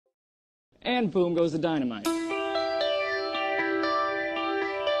And boom goes the dynamite.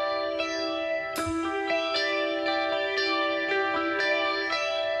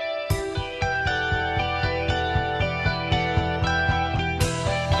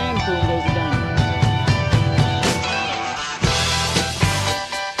 And boom goes the dynamite.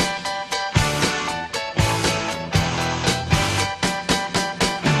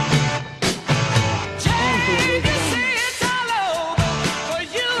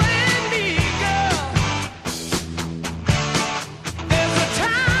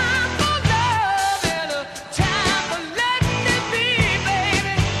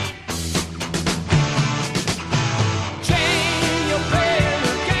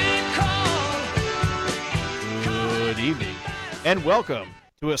 And welcome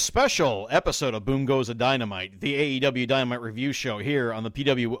to a special episode of Boom Goes the Dynamite, the AEW Dynamite review show here on the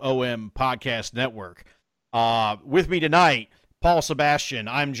PWOM Podcast Network. With me tonight, Paul Sebastian.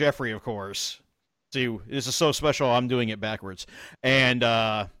 I'm Jeffrey, of course. See, this is so special, I'm doing it backwards. And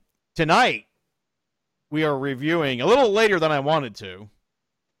tonight, we are reviewing a little later than I wanted to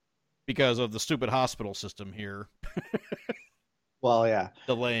because of the stupid hospital system here. Well, yeah.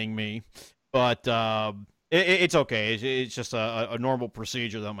 Delaying me. But it's okay. It's just a normal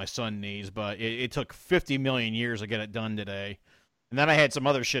procedure that my son needs, but it took 50 million years to get it done today. And then I had some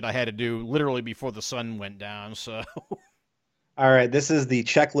other shit I had to do literally before the sun went down, so... All right, this is the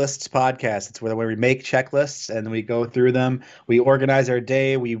Checklists podcast. It's where we make checklists and we go through them. We organize our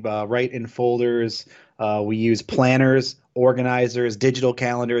day. We write in folders. We use planners, organizers, digital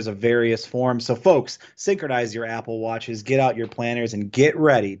calendars of various forms. So, folks, synchronize your Apple Watches, get out your planners, and get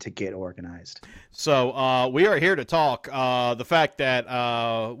ready to get organized. So we are here to talk the fact that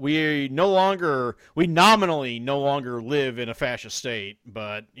we nominally no longer live in a fascist state,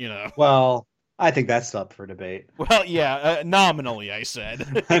 but, you know. Well, I think that's up for debate. Well, yeah, nominally, I said.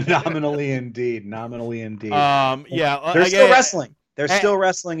 Nominally indeed. Nominally indeed. Yeah. They're still wrestling. They're still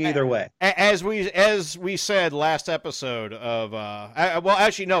wrestling either way. As we said last episode of well,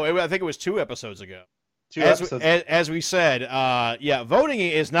 actually no, I think it was 2 episodes ago. As we said, voting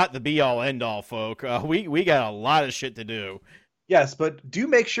is not the be all end all, folk. We got a lot of shit to do. Yes, but do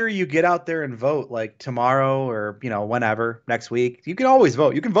make sure you get out there and vote, like tomorrow or whenever next week. You can always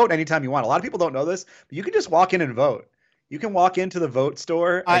vote. You can vote anytime you want. A lot of people don't know this, but you can just walk in and vote. You can walk into the vote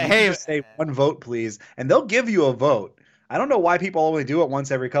store and just say 1 vote, please, and they'll give you a vote. I don't know why people only do it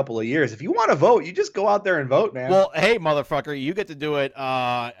once every couple of years. If you want to vote, you just go out there and vote, man. Well, hey, motherfucker, you get to do it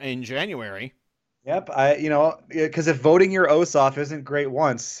in January. Yep, because if voting your oath off isn't great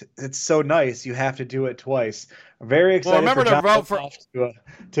once, it's so nice you have to do it twice. I'm very excited for John Ossoff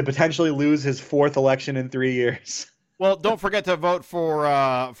to potentially lose his 4th election in 3 years. Well, don't forget to vote for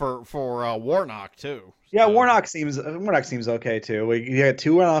Warnock too. Yeah, Warnock seems okay too. We got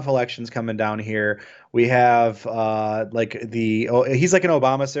 2 runoff elections coming down here. We have he's like an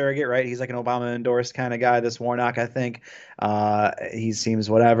Obama surrogate, right? He's like an Obama endorsed kind of guy, this Warnock, I think. He seems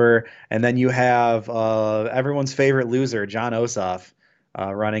whatever. And then you have everyone's favorite loser, John Ossoff,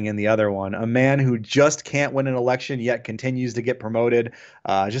 running in the other one. A man who just can't win an election yet continues to get promoted.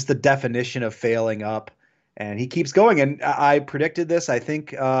 Just the definition of failing up. And he keeps going. And I predicted this, I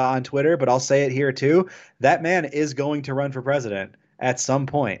think, on Twitter, but I'll say it here too. That man is going to run for president at some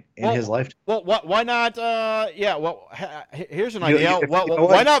point in his lifetime. Well, why not? Here's an idea.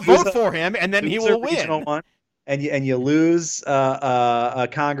 Why not vote for him, and then he will win? And you lose a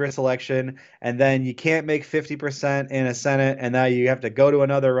Congress election, and then you can't make 50% in a Senate, and now you have to go to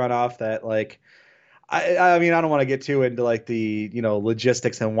another runoff that, like, I mean, I don't want to get too into like the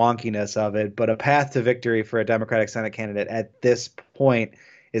logistics and wonkiness of it, but a path to victory for a Democratic Senate candidate at this point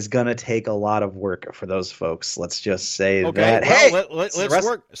is going to take a lot of work for those folks. Let's just say that. Well, let's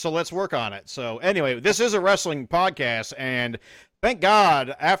work. So let's work on it. So anyway, this is a wrestling podcast, and thank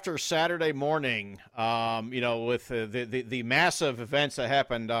God after Saturday morning, with the massive events that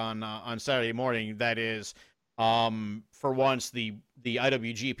happened on Saturday morning, that is, for once the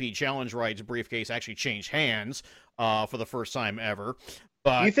IWGP Challenge Rights briefcase actually changed hands for the first time ever.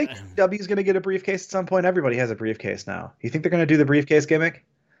 But you think W is going to get a briefcase at some point? Everybody has a briefcase now. You think they're going to do the briefcase gimmick?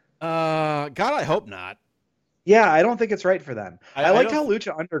 God, I hope not. Yeah, I don't think it's right for them. I liked how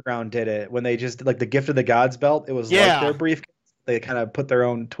Lucha Underground did it when they just did, like, the Gift of the Gods belt. It was like their briefcase. They kind of put their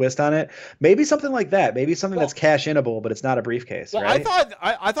own twist on it. Maybe something like that. Maybe something that's cash-inable, but it's not a briefcase. Well, right?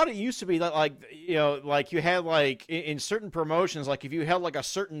 I thought it used to be like like you had like in certain promotions, like if you held like a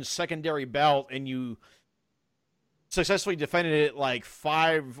certain secondary belt and you successfully defended it like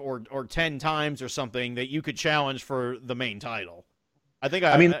 5 or 10 times or something, that you could challenge for the main title. I think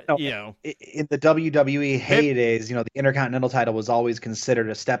I mean, in the WWE heydays, the Intercontinental title was always considered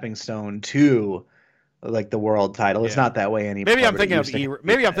a stepping stone to like the world title. It's not that way anymore. Maybe I'm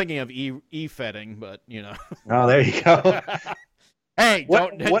thinking of e-fetting, but Oh, there you go. Hey,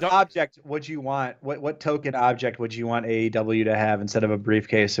 what object would you want? What token object would you want AEW to have instead of a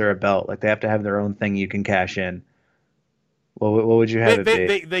briefcase or a belt? Like they have to have their own thing you can cash in. What would you have it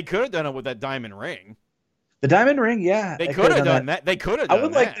be? They could have done it with that diamond ring. The diamond ring, yeah. They could have done that. They could have done that. I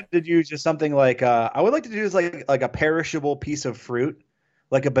would like to do just something like I would like to do is like a perishable piece of fruit,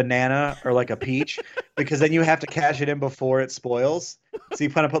 like a banana or like a peach, because then you have to cash it in before it spoils. So you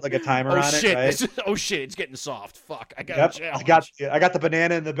kind of put like a timer on it, right? Oh shit, it's getting soft. Fuck, I got a challenge. I got the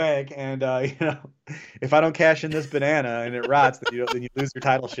banana in the bank, and if I don't cash in this banana and it rots, then you lose your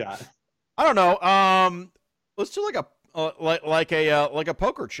title shot. I don't know. Let's do like a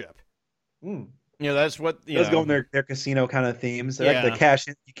poker chip. That's what Let's go in their casino kind of themes. Like you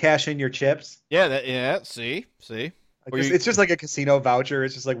cash in your chips. Yeah. See. It's just like a casino voucher.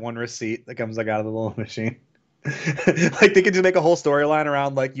 It's just like one receipt that comes like out of the little machine. Like they could just make a whole storyline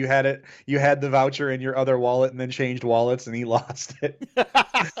around like you had the voucher in your other wallet and then changed wallets and he lost it.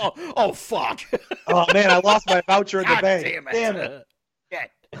 oh fuck! Oh man, I lost my voucher in the bank. Damn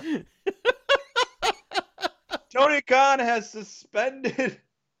it! Tony Khan has suspended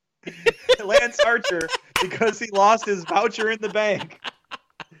Lance Archer because he lost his voucher in the bank.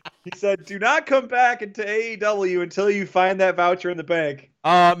 He said, "Do not come back into AEW until you find that voucher in the bank."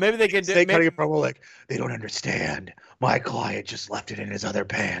 Maybe they could cutting a promo like, "They don't understand. My client just left it in his other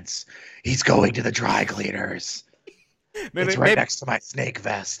pants. He's going to the dry cleaners. It's right next to my snake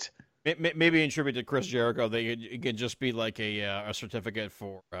vest." Maybe in tribute to Chris Jericho, it could just be like a certificate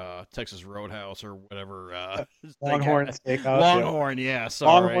for Texas Roadhouse or whatever. Longhorn Steakhouse. Longhorn, yeah.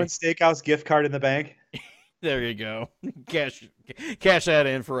 Sorry. Longhorn Steakhouse gift card in the bank. There you go. Cash that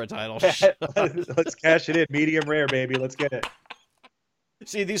in for a title. Let's cash it in. Medium rare, baby. Let's get it.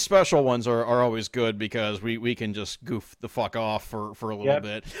 See, these special ones are always good because we can just goof the fuck off for a little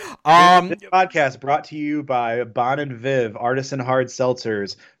bit. This podcast brought to you by Bon and Viv Artisan Hard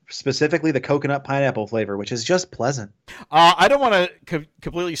Seltzers, specifically the coconut pineapple flavor, which is just pleasant. I don't want to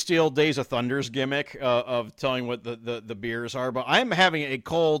completely steal Days of Thunder's gimmick of telling what the beers are, but I'm having a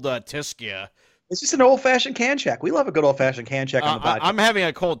cold Tiskia. It's just an old-fashioned can check. We love a good old-fashioned can check on the podcast. I'm having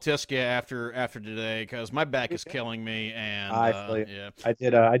a cold Tiskia after today because my back is killing me, and I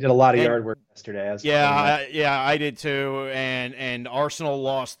did a lot of yard work yesterday. I did too, and Arsenal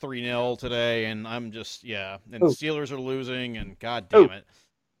lost 3-0 today, and I'm just and the Steelers are losing, and god damn it.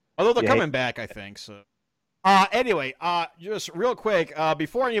 Although they're coming back, I think so. Anyway, just real quick,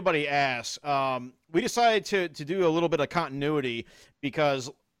 before anybody asks, we decided to do a little bit of continuity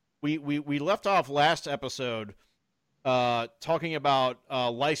because we left off last episode talking about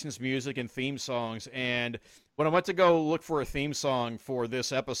licensed music and theme songs, and when I went to go look for a theme song for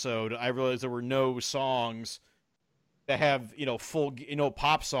this episode, I realized there were no songs that have full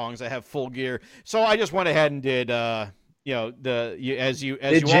pop songs that have full gear. So I just went ahead and did as you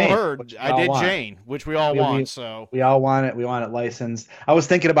all heard, I did Jane, which we all want. So we all want it. We want it licensed. I was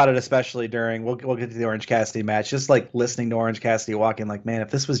thinking about it, especially during we'll get to the Orange Cassidy match. Just like listening to Orange Cassidy walking, like, man,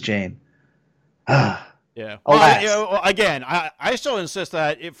 if this was Jane. Yeah. Well, again, I still insist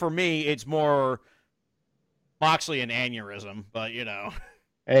that for me, it's more Moxley and aneurysm, but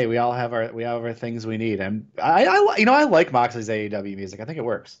Hey, we all have our things we need, and I like Moxley's AEW music. I think it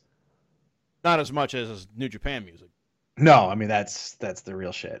works. Not as much as New Japan music. No, I mean that's the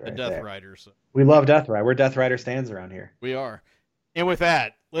real shit. Right, the Death Riders. We love Death Rider. We're Death Rider stands around here. We are. And with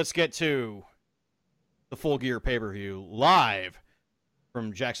that, let's get to the Full Gear pay-per-view live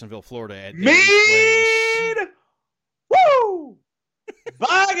from Jacksonville, Florida. At Mean! Woo!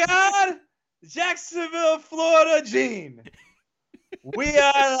 By God, Jacksonville, Florida, Gene. We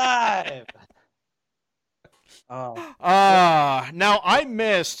are live. Now I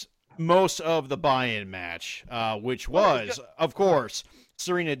missed most of the buy-in match, which was, of course,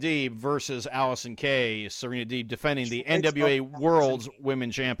 Serena Deeb versus Allison Kay. Serena Deeb defending the NWA World's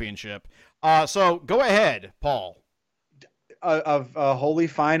Women's Championship. So go ahead, Paul. A wholly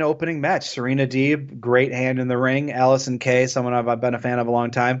fine opening match. Serena Deeb, great hand in the ring. Allison Kay, someone I've been a fan of a long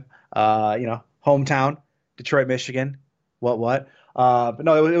time. Hometown, Detroit, Michigan. What? But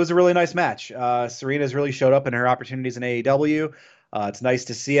no, it was a really nice match. Serena's really showed up in her opportunities in AEW. It's nice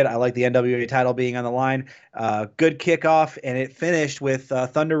to see it. I like the NWA title being on the line. Good kickoff, and it finished with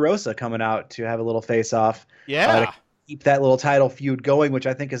Thunder Rosa coming out to have a little face-off. Yeah. To keep that little title feud going, which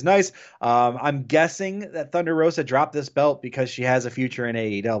I think is nice. I'm guessing that Thunder Rosa dropped this belt because she has a future in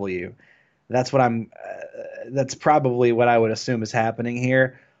AEW. That's what I'm. That's probably what I would assume is happening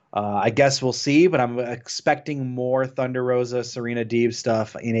here. I guess we'll see, but I'm expecting more Thunder Rosa, Serena Deeb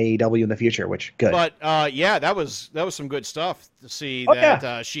stuff in AEW in the future, which good. But yeah, that was some good stuff to see Oh that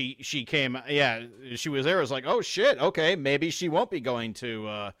yeah, she came. Yeah, she was there. It was like, oh shit, okay, maybe she won't be going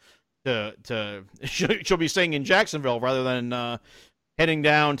to she'll be staying in Jacksonville rather than heading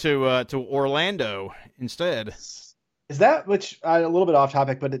down to Orlando instead. is that which a little bit off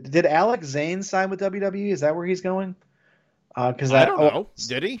topic? But did Alex Zane sign with WWE? Is that where he's going? Because I don't know.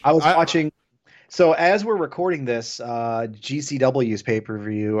 Did he? I was watching. So as we're recording this, GCW's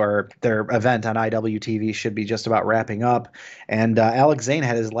pay-per-view or their event on IWTV should be just about wrapping up, and Alex Zane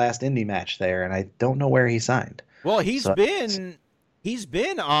had his last indie match there, and I don't know where he signed. Well, So- he's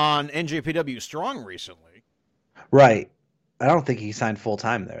been on NJPW Strong recently. Right. I don't think he signed full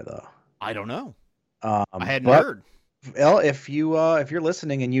time there though. I don't know. I I hadn't heard. Well, if you're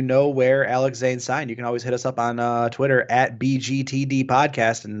listening and you know where Alex Zane signed, you can always hit us up on Twitter at BGTD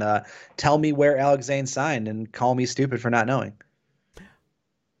Podcast and tell me where Alex Zane signed and call me stupid for not knowing.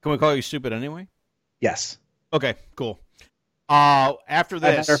 Can we call you stupid anyway? Yes. Okay, cool. After As a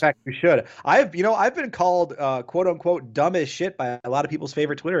matter this, of fact, we should. I've been called quote unquote dumb as shit by a lot of people's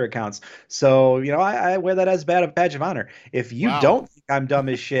favorite Twitter accounts. So I wear that as a badge of honor. If you Wow. don't think I'm dumb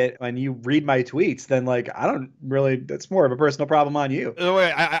as shit when you read my tweets, then like I don't really. That's more of a personal problem on you.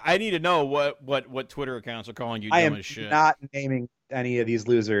 wait, I need to know what Twitter accounts are calling you I dumb am as shit. not naming any of these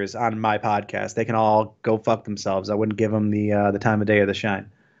losers on my podcast. They can all go fuck themselves. I wouldn't give them the time of day or the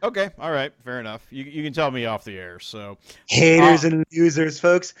shine. Okay, all right, fair enough. You can tell me off the air. So Haters and losers,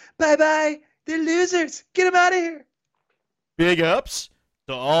 folks. Bye bye. They're losers. Get them out of here. big ups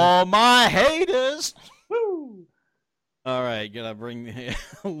to all my haters. Woo. All right, gotta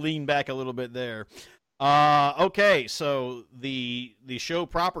lean back a little bit there. Okay, so the show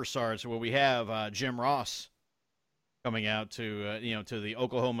proper starts where we have Jim Ross coming out to to the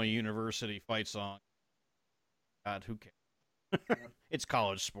Oklahoma University fight song. God, who cares? It's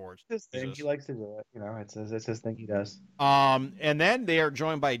college sports. It's his thing. Jesus. He likes to do it. It's his thing he does. And then they are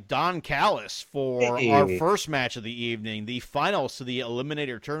joined by Don Callis for Hey. our first match of the evening, the finals to the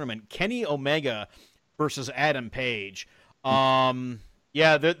Eliminator Tournament, Kenny Omega versus Adam Page.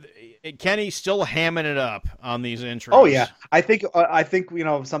 Yeah, Kenny's still hamming it up on these intros. Oh yeah, I think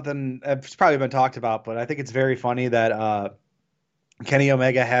something it's probably been talked about, but I think it's very funny that Kenny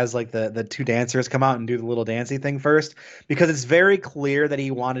Omega has like the two dancers come out and do the little dancey thing first, because it's very clear that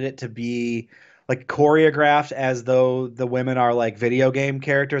he wanted it to be like choreographed as though the women are like video game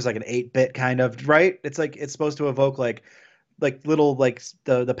characters, like an 8-bit kind of, right? It's like it's supposed to evoke like little like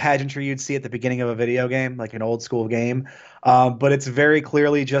the pageantry you'd see at the beginning of a video game, like an old school game. But it's very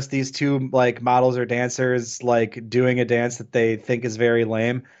clearly just these two like models or dancers like doing a dance that they think is very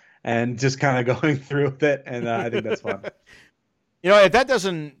lame and just kind of going through with it. And I think that's fun. If that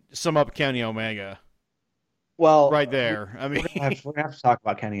doesn't sum up Kenny Omega Well, right there, I mean, we're gonna have to talk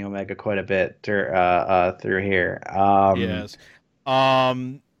about Kenny Omega quite a bit through here. yes.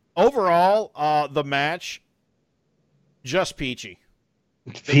 Overall, the match just peachy.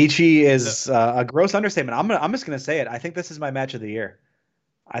 Peachy is a gross understatement. I'm just gonna say it. I think this is my match of the year.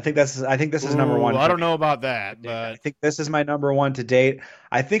 I think this is number one. I don't know about that, I but think this is my number one to date.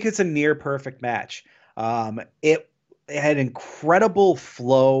 I think it's a near perfect match. It had incredible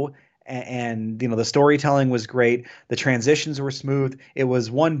flow, and the storytelling was great. The transitions were smooth. It was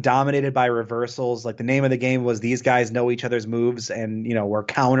one dominated by reversals. Like the name of the game was these guys know each other's moves, and we're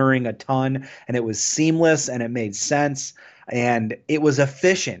countering a ton, and it was seamless and it made sense. And it was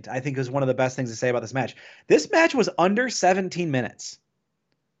efficient. I think is one of the best things to say about this match. This match was under 17 minutes.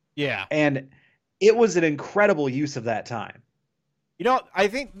 yeah. And it was an incredible use of that time. I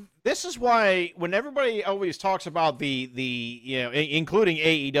think this is why when everybody always talks about including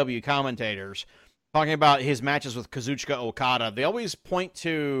AEW commentators talking about his matches with Kazuchika Okada, they always point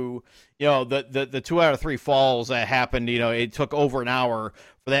to the 2 out of 3 falls that happened. It took over an hour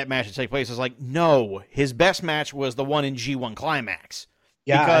for that match to take place. It's like, no, his best match was the one in G1 Climax.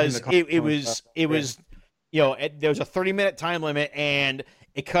 Yeah, because I think it was there was a 30-minute time limit and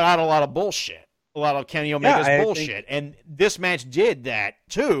it cut out a lot of bullshit. A lot of Kenny Omega's bullshit, and this match did that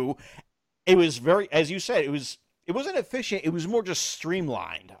too. It was very, as you said, it wasn't efficient. It was more just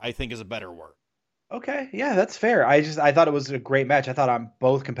streamlined, I think is a better word. Okay, yeah, that's fair. I thought it was a great match. I thought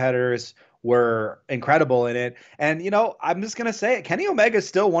both competitors were incredible in it, and I'm just gonna say it. Kenny Omega is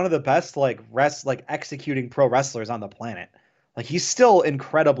still one of the best executing pro wrestlers on the planet. Like he's still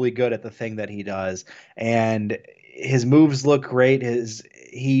incredibly good at the thing that he does, and his moves look great.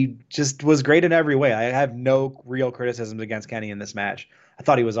 He just was great in every way. I have no real criticisms against Kenny in this match. I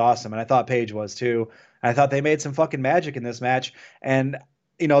thought he was awesome, and I thought Paige was too. And I thought they made some fucking magic in this match. And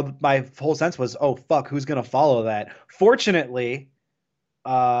my whole sense was, oh fuck, who's gonna follow that? Fortunately,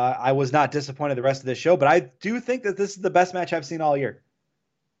 I was not disappointed the rest of this show, but I do think that this is the best match I've seen all year.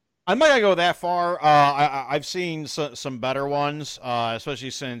 I might not go that far. I've seen some better ones, especially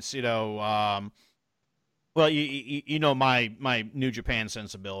since well, you know my New Japan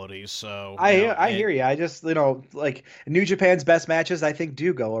sensibilities. So I hear you. I just like New Japan's best matches, I think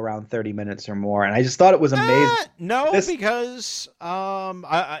do go around 30 minutes or more, and I just thought it was amazing. No, because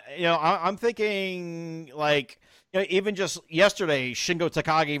I'm thinking like even just yesterday, Shingo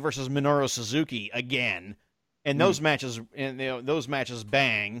Takagi versus Minoru Suzuki again. And those matches, those matches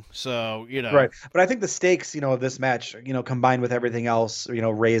bang. So right. But I think the stakes, of this match, combined with everything else,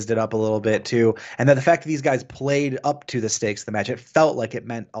 raised it up a little bit too. And then the fact that these guys played up to the stakes of the match, it felt like it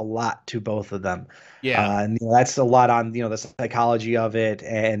meant a lot to both of them. Yeah, and that's a lot on the psychology of it,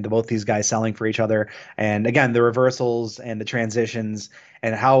 and both these guys selling for each other, and again the reversals and the transitions,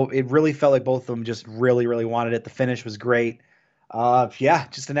 and how it really felt like both of them just really, really wanted it. The finish was great. Yeah,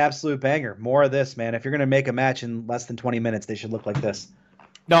 just an absolute banger. More of this, man. If you're gonna make a match in less than 20 minutes, they should look like this.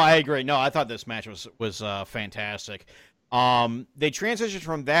 No, I agree. No, I thought this match was fantastic. They transitioned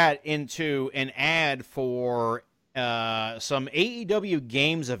from that into an ad for some AEW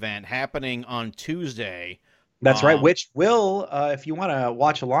Games event happening on Tuesday. That's right, which will, if you want to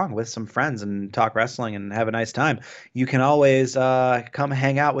watch along with some friends and talk wrestling and have a nice time, you can always come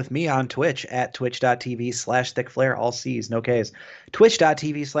hang out with me on Twitch at twitch.tv/thickflare, all C's, no K's.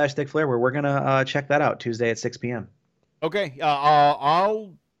 Twitch.tv/thickflare, where we're going to check that out Tuesday at 6 p.m. Okay,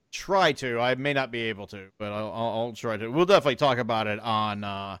 I'll try to. I may not be able to, but I'll try to. We'll definitely talk about it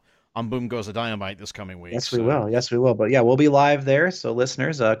on Boom Goes the Dynamite this coming week. Yes, we will. Yes, we will. But yeah, we'll be live there, so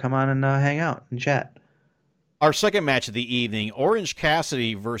listeners, come on and hang out and chat. Our second match of the evening, Orange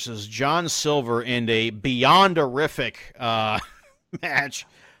Cassidy versus John Silver in a beyond horrific match.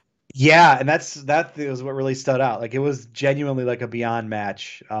 Yeah, and that was what really stood out. Like, it was genuinely like a beyond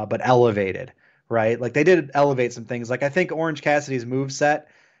match, but elevated, right? Like, they did elevate some things. Like, I think Orange Cassidy's moveset,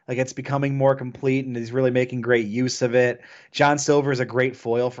 like, it's becoming more complete, and he's really making great use of it. John Silver is a great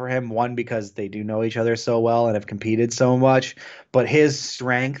foil for him, one, because they do know each other so well and have competed so much, but his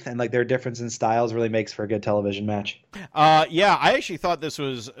strength and like their difference in styles really makes for a good television match. Yeah, I actually thought this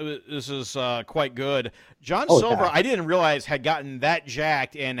was quite good. John Silver, yeah. I didn't realize had gotten that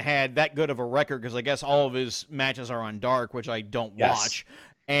jacked and had that good of a record, because I guess all of his matches are on Dark, which I don't watch.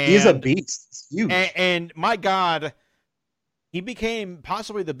 And he's a beast. He's huge. And my God, he became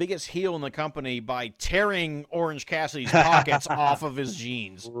possibly the biggest heel in the company by tearing Orange Cassidy's pockets off of his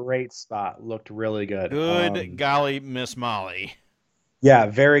jeans. Great spot. Looked really good. Good golly, Miss Molly. Yeah,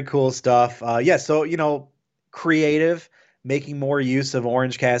 very cool stuff. Yeah, so, creative, making more use of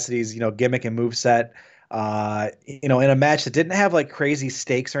Orange Cassidy's, gimmick and moveset. In a match that didn't have like crazy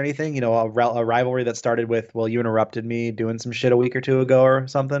stakes or anything, a rivalry that started with, well, you interrupted me doing some shit a week or two ago or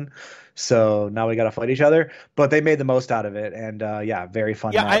something. So now we got to fight each other, but they made the most out of it. And yeah, very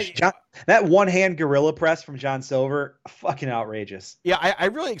fun match. That one-hand gorilla press from John Silver, fucking outrageous. Yeah, I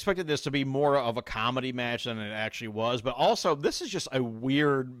really expected this to be more of a comedy match than it actually was, but also this is just a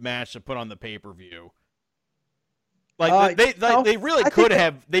weird match to put on the pay-per-view. Like they really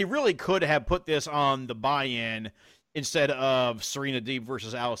could have put this on the buy-in instead of Serena Deeb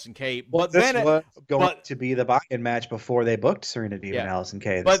versus Allison Kay. Well, but this then was going to be the buy-in match before they booked Serena Deeb and Allison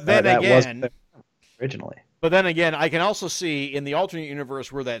Kay. But then again, originally. But then again, I can also see in the alternate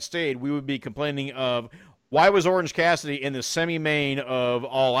universe where that stayed, we would be complaining of why was Orange Cassidy in the semi-main of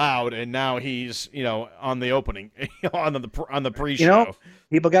All Out, and now he's on the opening on the pre-show.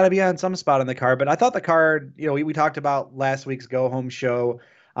 People got to be on some spot on the card. But I thought the card, we talked about last week's Go Home show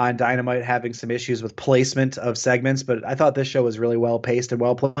on Dynamite having some issues with placement of segments, but I thought this show was really well paced and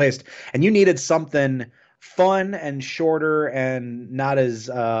well placed. And you needed something fun and shorter and not as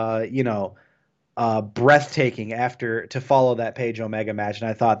breathtaking to follow that Page Omega match, and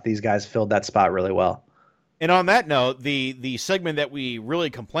I thought these guys filled that spot really well. And on that note, the segment that we really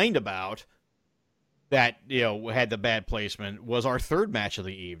complained about that had the bad placement was our third match of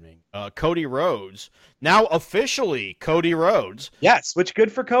the evening. Cody Rhodes, now officially Cody Rhodes. Yes, which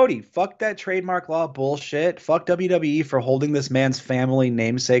good for Cody. Fuck that trademark law bullshit. Fuck WWE for holding this man's family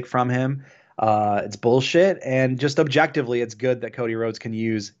namesake from him. It's bullshit, and just objectively, it's good that Cody Rhodes can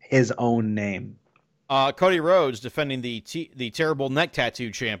use his own name. Cody Rhodes defending the terrible neck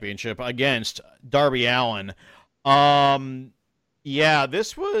tattoo championship against Darby Allin. Yeah,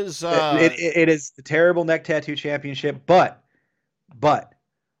 this was it is the terrible neck tattoo championship, but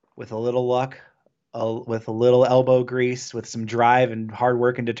with a little luck, with a little elbow grease, with some drive and hard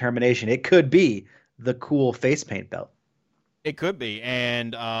work and determination, it could be the cool face paint belt. It could be,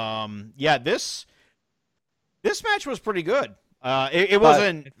 and yeah, this match was pretty good. It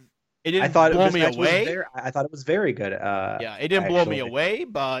wasn't. It didn't blow me away. I thought it was very good. Yeah, it didn't blow me away,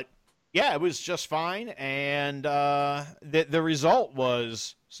 but yeah, it was just fine, and the result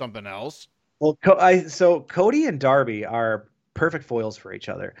was something else. Well, so Cody and Darby are perfect foils for each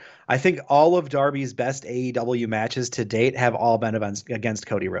other. I think all of Darby's best AEW matches to date have all been against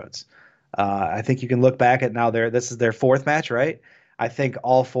Cody Rhodes. I think you can look back at now. This is their fourth match, right? I think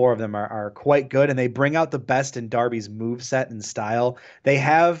all four of them are quite good, and they bring out the best in Darby's moveset and style. They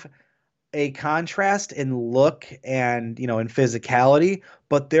have a contrast in look and in physicality,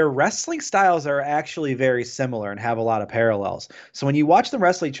 but their wrestling styles are actually very similar and have a lot of parallels. So when you watch them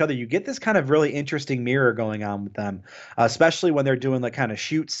wrestle each other, you get this kind of really interesting mirror going on with them, especially when they're doing like kind of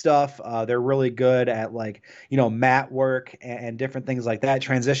shoot stuff. They're really good at like mat work and different things like that,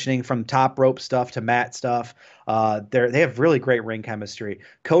 transitioning from top rope stuff to mat stuff. They have really great ring chemistry.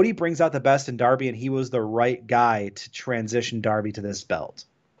 Cody brings out the best in Darby, and he was the right guy to transition Darby to this belt.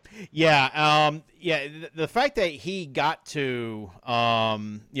 Yeah, the fact that he got to,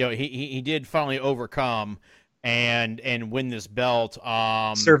 he did finally overcome and win this belt.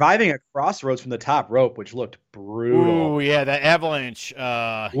 Surviving a crossroads from the top rope, which looked brutal. Ooh, yeah, that avalanche.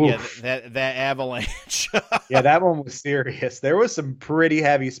 That avalanche. Yeah, that one was serious. There was some pretty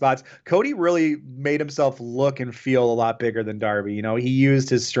heavy spots. Cody really made himself look and feel a lot bigger than Darby. He used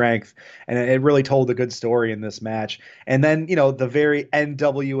his strength, and it really told a good story in this match. And then, the very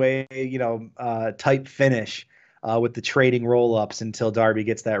NWA, type finish with the trading roll-ups until Darby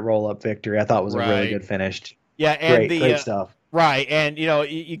gets that roll-up victory. I thought was a really good finish. Yeah, and great stuff. Right, and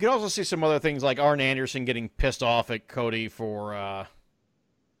you can also see some other things like Arn Anderson getting pissed off at Cody for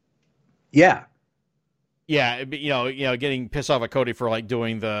getting pissed off at Cody for like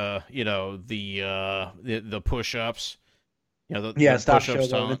doing the push-ups. Stop show.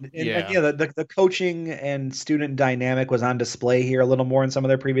 The coaching and student dynamic was on display here a little more in some of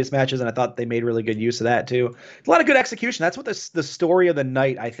their previous matches, and I thought they made really good use of that too. A lot of good execution. That's what the story of the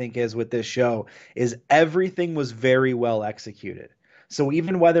night, I think, is with this show, is everything was very well executed. So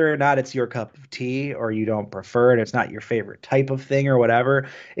even whether or not it's your cup of tea or you don't prefer it, it's not your favorite type of thing or whatever,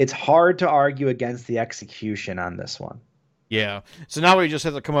 it's hard to argue against the execution on this one. Yeah. So now we just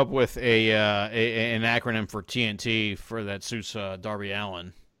have to come up with an acronym for TNT for that suits Darby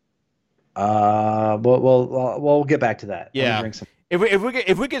Allin. We'll get back to that. Yeah.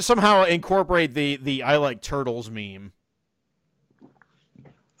 If we could somehow incorporate the I like turtles meme.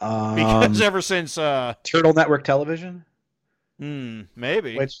 Because ever since Turtle Network Television?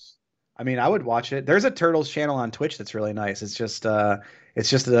 Maybe. Which, I mean, I would watch it. There's a Turtles channel on Twitch that's really nice. It's just a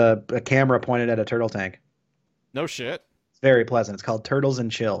camera pointed at a turtle tank. No shit. Very pleasant. It's called Turtles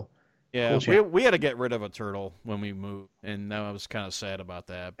and Chill. Yeah, cool we had to get rid of a turtle when we moved, and I was kind of sad about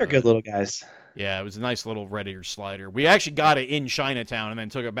that. They're good little guys. Yeah, it was a nice little red ear slider. We actually got it in Chinatown and then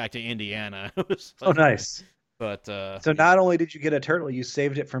took it back to Indiana. It was like, nice. But so not only did you get a turtle, you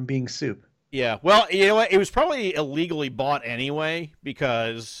saved it from being soup. Yeah, well, you know what? It was probably illegally bought anyway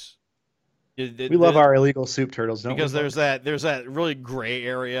because we love our illegal soup turtles, don't we? Because there's that really gray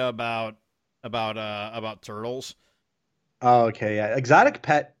area about turtles. Oh, okay, yeah. Exotic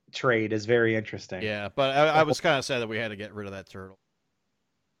pet trade is very interesting. Yeah, but I was kind of sad that we had to get rid of that turtle.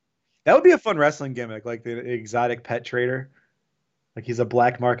 That would be a fun wrestling gimmick, like the exotic pet trader. Like he's a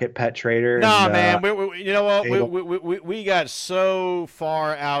black market pet trader. Nah, man. You know what? We got so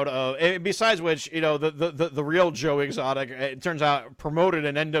far out of. Besides which, the real Joe Exotic, it turns out, promoted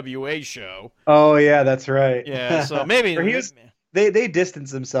an NWA show. Oh yeah, that's right. Yeah, so maybe they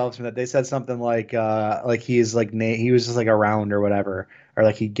distanced themselves from that. They said something like he's like he was just like around or whatever, or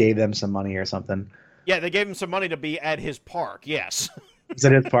like he gave them some money or something. Yeah, they gave him some money to be at his park. Yes. Was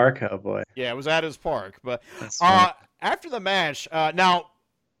it his park? Oh boy. Yeah, it was at his park. But after the match, now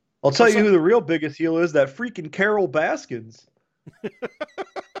I'll tell you who the real biggest heel is. That freaking Carol Baskins.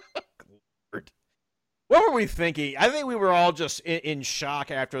 What were we thinking? I think we were all just in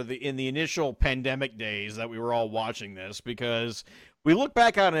shock after in the initial pandemic days that we were all watching this, because we look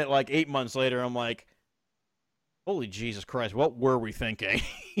back on it like 8 months later. I'm like, holy Jesus Christ, what were we thinking?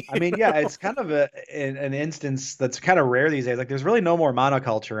 I mean, yeah, it's kind of an instance that's kind of rare these days. Like, there's really no more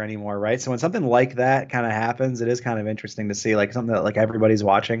monoculture anymore, right? So when something like that kind of happens, it is kind of interesting to see, like something that like everybody's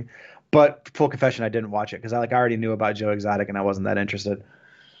watching. But full confession, I didn't watch it because I already knew about Joe Exotic and I wasn't that interested.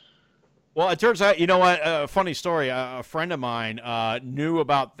 Well, it turns out, you know what? Funny story. A friend of mine knew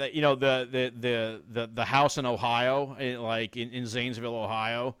about the house in Ohio, in Zanesville,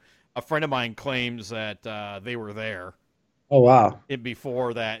 Ohio, a friend of mine claims that they were there Oh wow.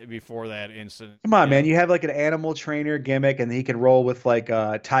 before that incident. Come on, Yeah. man. You have like an animal trainer gimmick, and he can roll with like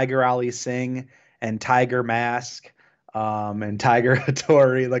Tiger Ali Singh and Tiger Mask, and Tiger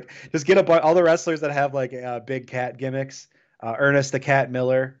Hattori. Like, just get up all the wrestlers that have like big cat gimmicks. Ernest the Cat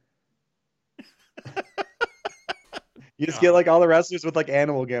Miller. You just get like all the wrestlers with like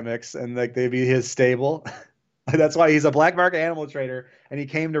animal gimmicks, and like they'd be his stable. That's why he's a black market animal trader, and he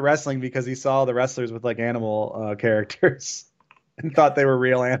came to wrestling because he saw the wrestlers with like animal characters and thought they were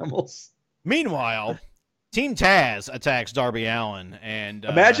real animals. Meanwhile, Team Taz attacks Darby Allin, and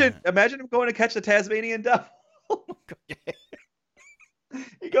Imagine him going to catch the Tasmanian Devil.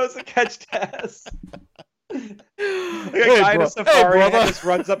 He goes to catch Taz. Like a guy in a safari hat just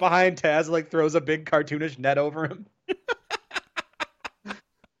runs up behind Taz and like throws a big cartoonish net over him.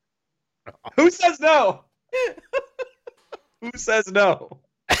 Who says no? Who says no?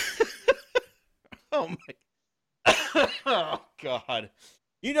 Oh my! Oh God!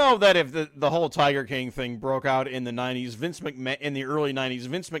 You know that if the whole Tiger King thing broke out in the '90s, in the early '90s,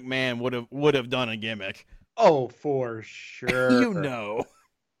 Vince McMahon would have done a gimmick. Oh, for sure. You know.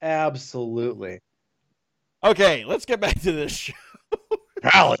 Absolutely. Okay, let's get back to this show.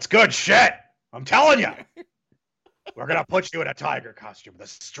 Pal, it's good shit. I'm telling you. We're going to put you in a tiger costume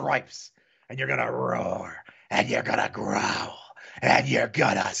with the stripes, and you're going to roar, and you're going to growl, and you're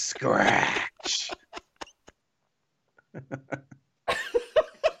going to scratch. God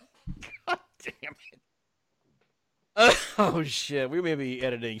damn it. Oh, shit. We may be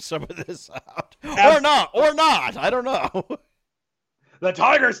editing some of this out. Or not. I don't know. The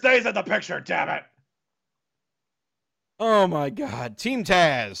tiger stays in the picture, damn it. Oh, my God. Team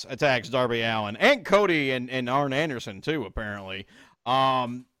Taz attacks Darby Allin and Cody and Arn Anderson, too, apparently.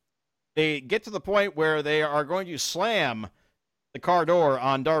 They get to the point where they are going to slam the car door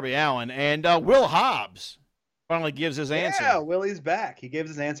on Darby Allin, and Will Hobbs finally gives his answer. Yeah, Willie's back. He gives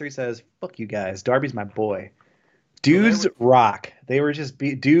his answer. He says, fuck you guys. Darby's my boy. Dudes rock. They were just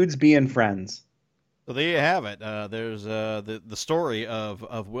dudes being friends. So there you have it. There's the story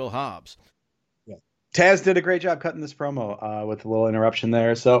of Will Hobbs. Taz did a great job cutting this promo with a little interruption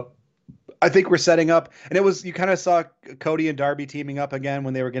there. So I think we're setting up. And it was, you kind of saw Cody and Darby teaming up again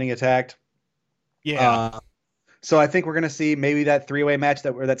when they were getting attacked. Yeah. So I think we're going to see maybe that three-way match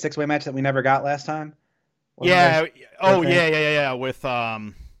or that six-way match that we never got last time. Yeah. Oh, yeah. With,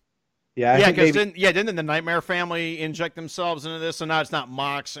 because didn't the Nightmare Family inject themselves into this? So now it's not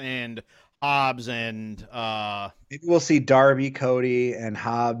Mox and Hobbs and maybe we'll see Darby, Cody, and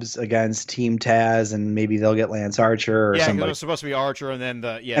Hobbs against Team Taz, and maybe they'll get Lance Archer or somebody. Yeah, it was supposed to be Archer, and then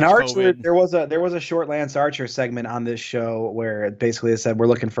and Archer. COVID. There was a short Lance Archer segment on this show where basically it said we're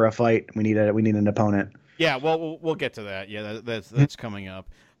looking for a fight. We need an opponent. Yeah, well, we'll get to that. Yeah, that's coming up.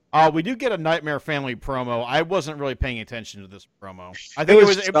 We do get a Nightmare Family promo. I wasn't really paying attention to this promo. I think it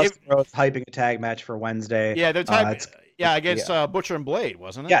was hyping a tag match for Wednesday. Yeah, they're against Butcher and Blade,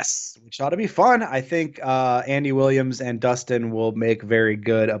 wasn't it? Yes, which ought to be fun. I think Andy Williams and Dustin will make very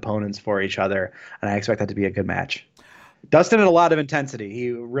good opponents for each other, and I expect that to be a good match. Dustin had a lot of intensity.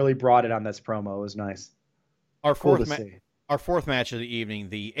 He really brought it on this promo. It was nice. Our fourth match of the evening,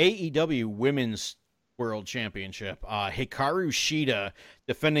 the AEW Women's World Championship. Hikaru Shida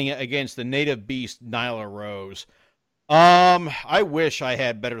defending against the native beast Nyla Rose. I wish I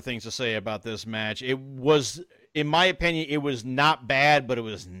had better things to say about this match. It was, in my opinion, it was not bad, but it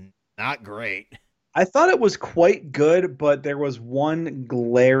was not great. I thought it was quite good, but there was one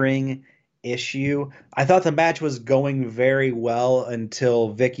glaring issue. I thought the match was going very well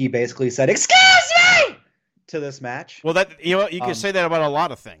until Vicky basically said, "Excuse me!" to this match. Well, you can say that about a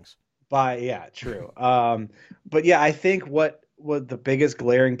lot of things. True. But yeah, I think what the biggest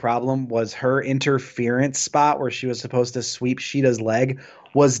glaring problem was her interference spot where she was supposed to sweep Shida's leg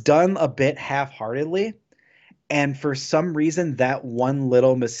was done a bit half-heartedly. And for some reason, that one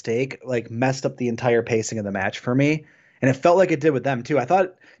little mistake like messed up the entire pacing of the match for me. And it felt like it did with them too. I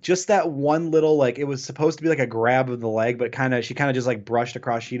thought just that one little, like, it was supposed to be like a grab of the leg, but she kind of just like brushed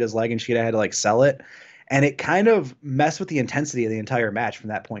across Shida's leg and Shida had to like sell it. And it kind of messed with the intensity of the entire match from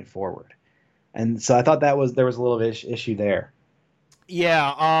that point forward. And so I thought there was a little issue there.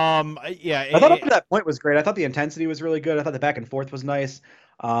 Yeah. I thought up to that point was great. I thought the intensity was really good. I thought the back and forth was nice.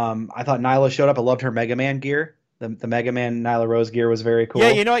 I thought Nyla showed up. I loved her Mega Man gear. The Mega Man Nyla Rose gear was very cool.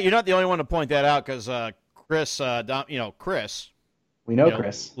 Yeah, you know what? You're not the only one to point that out because Chris. We know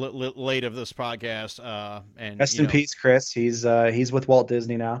Chris. Late of this podcast. And rest in peace, Chris. He's with Walt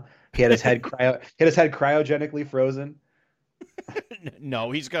Disney now. He had his head cryogenically frozen.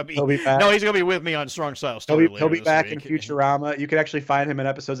 No, he's gonna be. He'll be back. No, he's gonna be with me on Strong Style Story. He'll be later back this in week. Futurama. You can actually find him in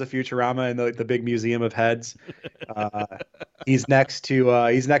episodes of Futurama in the big museum of heads. He's next to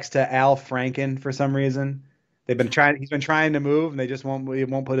Al Franken for some reason. He's been trying to move, and they just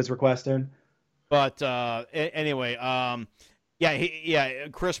won't put his request in. But anyway,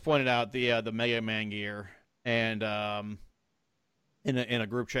 Chris pointed out the Mega Man gear, and in a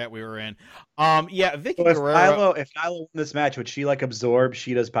group chat we were in. Vicky So Guerrero. if Nyla won this match, would she like absorb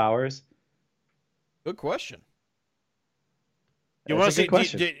Sheeta's powers? Good question. That's a good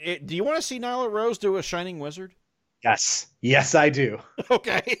question. Do you want to see Nyla Rose do a Shining Wizard? Yes, I do.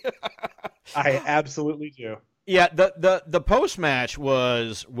 Okay. I absolutely do. Yeah, the post match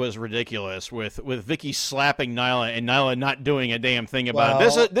was ridiculous with Vicky slapping Nyla and Nyla not doing a damn thing about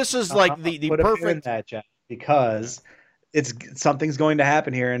it. This is like the put a pin in perfect that, Jeff, because something's going to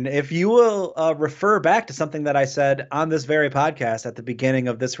happen here. And if you will refer back to something that I said on this very podcast at the beginning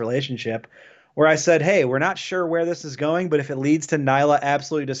of this relationship, where I said, hey, we're not sure where this is going, but if it leads to Nyla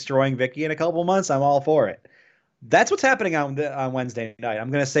absolutely destroying Vicky in a couple months, I'm all for it. That's what's happening on Wednesday night. I'm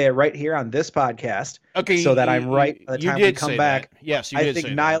going to say it right here on this podcast, so that I'm right by the time we come back. Yes, I think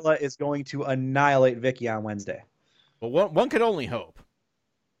Nyla is going to annihilate Vicky on Wednesday. Well, one could only hope.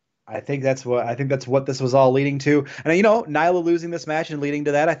 I think that's what this was all leading to. And Nyla losing this match and leading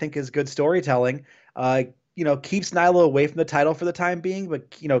to that, I think, is good storytelling. Keeps Nyla away from the title for the time being, but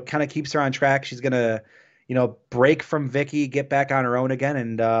kind of keeps her on track. She's gonna break from Vicky, get back on her own again,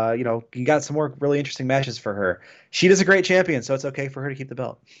 and you got some more really interesting matches for her. She is a great champion, so it's okay for her to keep the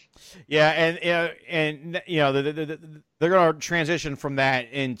belt. Yeah, and they're gonna transition from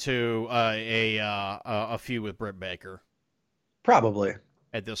that into a feud with Britt Baker. Probably.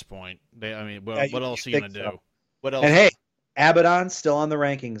 At this point, what else are you gonna do? What else? And hey, Abaddon's still on the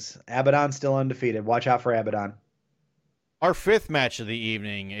rankings. Abaddon's still undefeated. Watch out for Abaddon. Our fifth match of the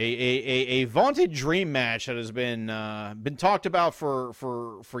evening, a vaunted dream match that has been talked about for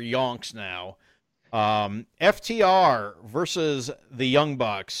yonks now. FTR versus the Young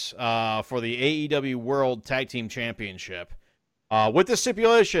Bucks for the AEW World Tag Team Championship. With the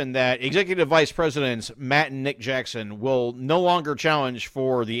stipulation that Executive Vice Presidents Matt and Nick Jackson will no longer challenge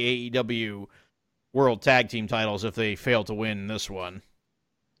for the AEW World Tag Team titles if they fail to win this one.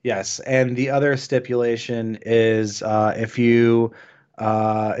 Yes, and the other stipulation is if you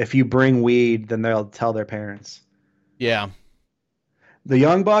bring weed, then they'll tell their parents. Yeah. The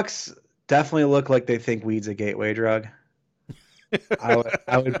Young Bucks definitely look like they think weed's a gateway drug.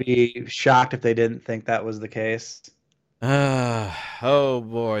 I would be shocked if they didn't think that was the case. Oh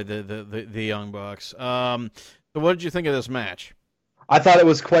boy, the Young Bucks. So what did you think of this match? I thought it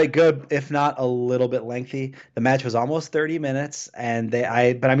was quite good, if not a little bit lengthy. The match was almost 30 minutes, and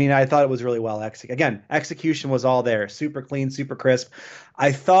I thought it was really well executed. Again, execution was all there, super clean, super crisp.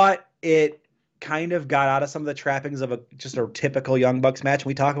 I thought it kind of got out of some of the trappings of just a typical Young Bucks match.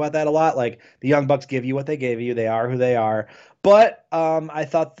 We talk about that a lot. Like, the Young Bucks give you what they gave you. They are who they are. But I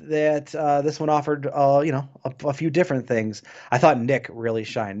thought that this one offered, a few different things. I thought Nick really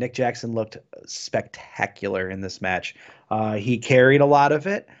shined. Nick Jackson looked spectacular in this match. He carried a lot of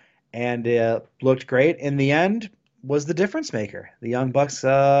it, and it looked great. In the end, was the difference maker. The Young Bucks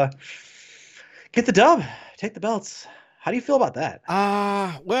get the dub, take the belts. How do you feel about that?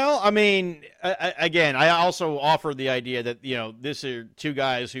 Well, I mean, again, I also offered the idea that, this are two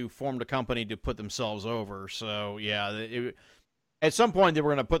guys who formed a company to put themselves over. So, yeah, at some point they were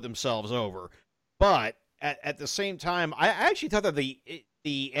going to put themselves over. But at the same time, I actually thought that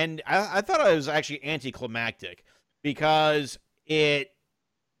the end, I thought it was actually anticlimactic because it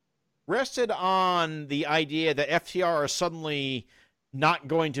rested on the idea that FTR are suddenly not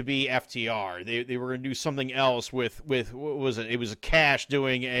going to be FTR. They were going to do something else with what was it? It was Cash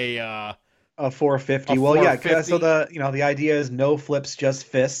doing a 450. Well, yeah. So the idea is no flips, just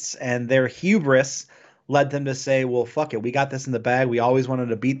fists, and their hubris led them to say, "Well, fuck it, we got this in the bag. We always wanted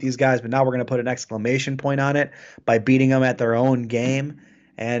to beat these guys, but now we're going to put an exclamation point on it by beating them at their own game."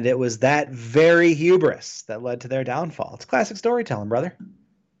 And it was that very hubris that led to their downfall. It's classic storytelling, brother.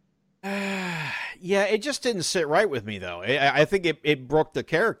 Yeah, it just didn't sit right with me, though. I think it broke the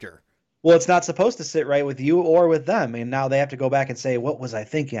character. Well, it's not supposed to sit right with you or with them. And now they have to go back and say, what was I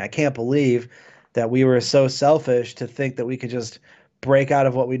thinking? I can't believe that we were so selfish to think that we could just break out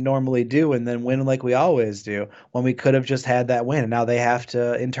of what we normally do and then win like we always do when we could have just had that win. And now they have to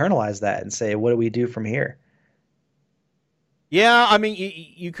internalize that and say, what do we do from here? Yeah, I mean,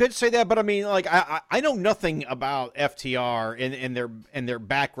 you could say that, but I mean, like, I know nothing about FTR and their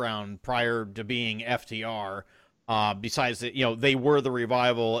background prior to being FTR. Besides that, they were the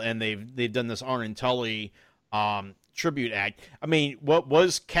Revival, and they've done this Arn and Tully tribute act. I mean, what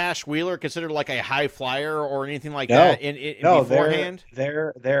was Cash Wheeler considered like a high flyer or anything like No. that No, beforehand?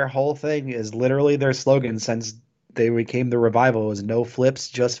 their whole thing is literally their slogan since they became the Revival was no flips,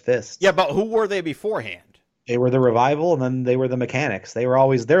 just fists. Yeah, but who were they beforehand? They were the Revival, and then they were the Mechanics.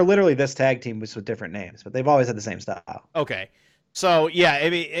 They're literally this tag team with different names, but they've always had the same style. Okay. So, yeah, I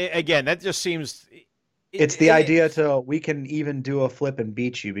mean, again, that just seems... It's the idea we can even do a flip and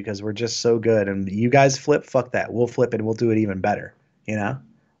beat you because we're just so good. And you guys flip, fuck that. We'll flip and we'll do it even better, you know?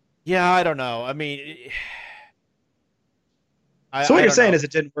 Yeah, I don't know. I mean... So what you're saying is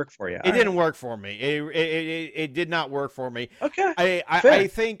it didn't work for you. It didn't work for me. It did not work for me. Okay. I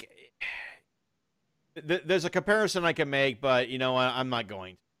think there's a comparison I can make, but you know, I'm not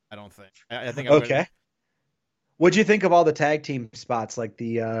going. I don't think. I think. Okay. What'd you think of all the tag team spots, like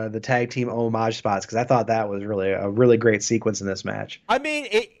the tag team homage spots? Because I thought that was really a really great sequence in this match. I mean,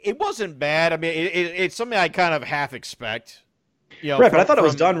 it wasn't bad. I mean, it's something I kind of half expect. You know, right, but I thought it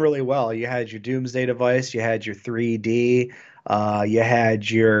was done really well. You had your Doomsday device, you had your 3D, you had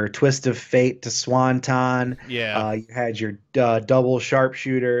your Twist of Fate to Swanton. Yeah. You had your double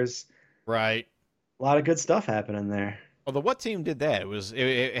sharpshooters. Right. A lot of good stuff happening there. Although, what team did that?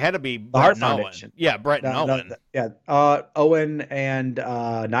 It had to be the Hart Brett Foundation. Owen. Yeah, Brett and Owen. Owen and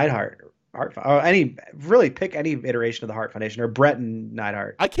Neidhart. Pick any iteration of the Hart Foundation or Brett and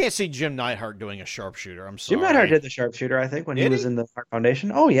Neidhart. I can't see Jim Neidhart doing a sharpshooter. I'm sorry. Jim Neidhart did the sharpshooter, I think, when he was in the Hart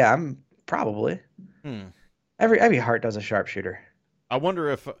Foundation. Oh yeah, probably. Every Hart does a sharpshooter. I wonder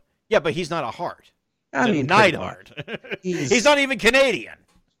if but he's not a Hart. I mean, Neidhart. He's not even Canadian.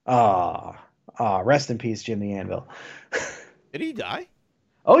 Rest in peace, Jim the Anvil. Did he die?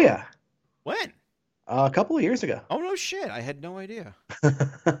 Oh yeah. When? A couple of years ago. Oh no shit! I had no idea.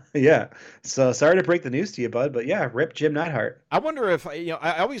 Yeah. So sorry to break the news to you, bud, but yeah, rip Jim Neidhart. I wonder if I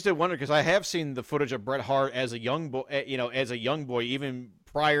always did wonder because I have seen the footage of Bret Hart as a young boy. As a young boy, even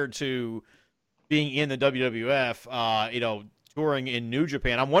prior to being in the WWF. Touring in New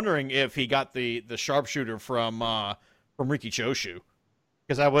Japan. I'm wondering if he got the sharpshooter from Riki Choshu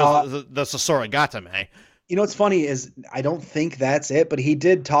because that was the Sasori Gatame. You know what's funny is I don't think that's it, but he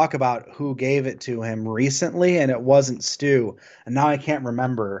did talk about who gave it to him recently, and it wasn't Stu. And now I can't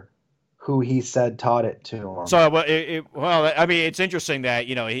remember who he said taught it to him. So, well, I mean, it's interesting that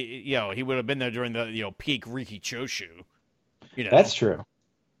he would have been there during the peak Riki Choshu. That's true.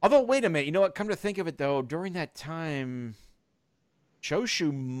 Although, wait a minute, you know what? Come to think of it, though, during that time,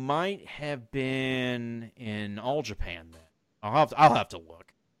 Choshu might have been in All Japan then. I'll have to look.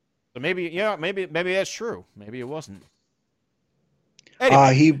 So maybe that's true. Maybe it wasn't.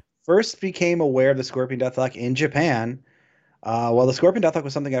 Anyway. He first became aware of the Scorpion Deathlock in Japan. Well, the Scorpion Deathlock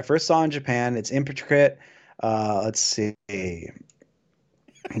was something I first saw in Japan. It's intricate. Let's see.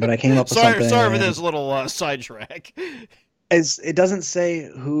 But I came up with something. Sorry for this little sidetrack. It doesn't say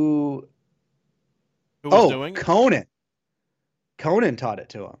who was doing it? Conan. Conan taught it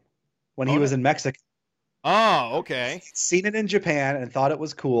to him when he was in Mexico. Oh, okay. He'd seen it in Japan and thought it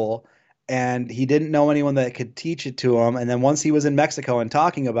was cool, and he didn't know anyone that could teach it to him. And then once he was in Mexico and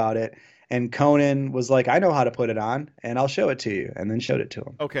talking about it, and Conan was like, I know how to put it on, and I'll show it to you, and then showed it to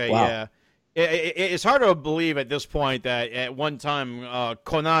him. Okay, wow. Yeah. It's hard to believe at this point that at one time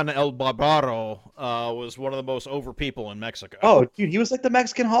Conan El Barbaro was one of the most over people in Mexico. Oh, dude, he was like the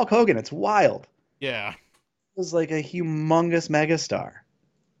Mexican Hulk Hogan. It's wild. Yeah. He was like a humongous megastar.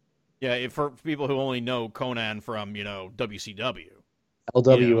 Yeah, for people who only know Conan from, WCW.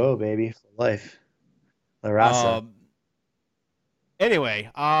 LWO, baby, for life. La Raza. Anyway,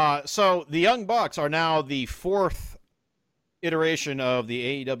 so the Young Bucks are now the fourth iteration of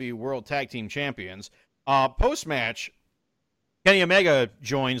the AEW World Tag Team Champions. Post-match, Kenny Omega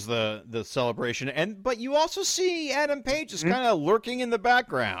joins the celebration, but you also see Adam Page just kind of lurking in the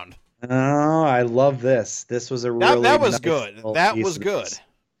background. Oh, I love this. This was a really that was nice good. That was good.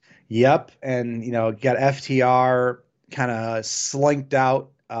 Yep, and got FTR kind of slinked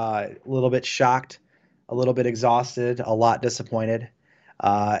out, a little bit shocked, a little bit exhausted, a lot disappointed,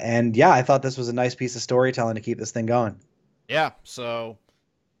 and yeah, I thought this was a nice piece of storytelling to keep this thing going. Yeah, so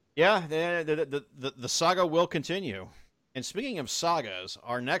yeah, the saga will continue. And speaking of sagas,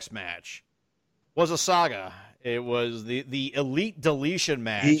 our next match was a saga. It was the Elite Deletion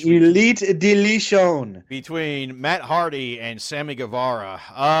match. The Elite Deletion between Matt Hardy and Sammy Guevara.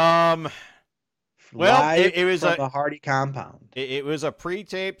 It was from the Hardy compound. It was a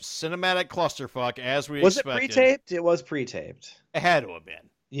pre-taped cinematic clusterfuck, as we was expected. Was it pre-taped? It was pre-taped. It had to have been.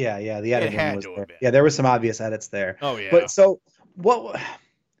 Yeah, the editing had was to there. have been. Yeah, there were some obvious edits there. Oh yeah. But so what?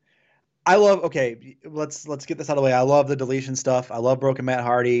 I love. Okay, let's get this out of the way. I love the deletion stuff. I love Broken Matt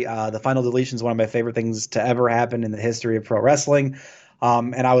Hardy. The final deletion is one of my favorite things to ever happen in the history of pro wrestling,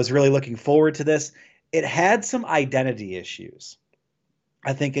 and I was really looking forward to this. It had some identity issues.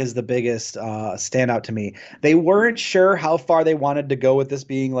 I think is the biggest standout to me. They weren't sure how far they wanted to go with this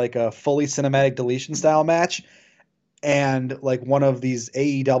being like a fully cinematic deletion style match, and like one of these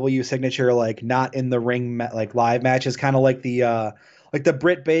AEW signature like not in the ring like live matches, kind of like the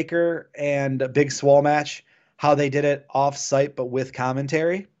Britt Baker and Big Swole match, how they did it off site but with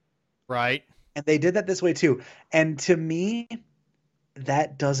commentary, Right. and they did that this way too. And to me,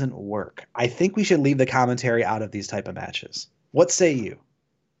 that doesn't work. I think we should leave the commentary out of these type of matches. What say you?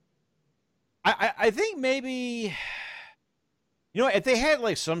 I think maybe, if they had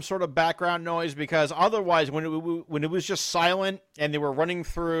like some sort of background noise, because otherwise when it was just silent and they were running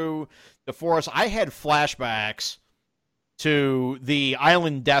through the forest, I had flashbacks to the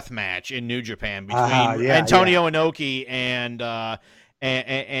Island Death match in New Japan between Antonio Inoki and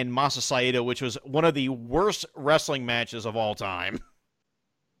Masa Saito, which was one of the worst wrestling matches of all time.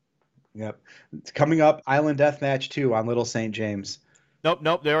 Yep. It's coming up, Island Death Match 2 on Little St. James.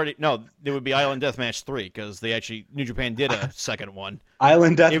 Nope. There would be Island Deathmatch 3 because New Japan did a second one.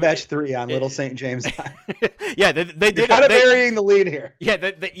 Island Deathmatch 3 on Little St. James. Yeah, they did. Kind of burying the lead here. Yeah,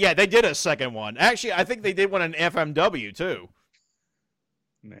 they did a second one. Actually, I think they did one in FMW too.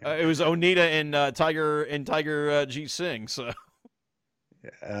 It was Onita and Tiger G Singh. So.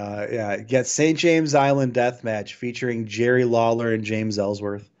 Get St. James Island Deathmatch featuring Jerry Lawler and James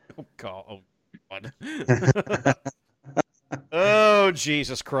Ellsworth. Oh God. Oh,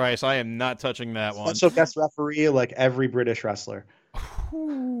 Jesus Christ. I am not touching that one. Special guest referee like every British wrestler.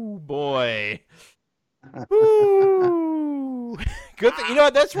 Ooh, boy. Ooh. Good thing. You know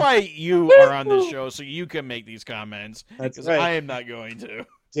what? That's why you are on this show, so you can make these comments. That's because right. I am not going to.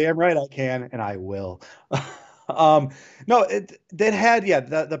 Damn right I can, and I will. No, it had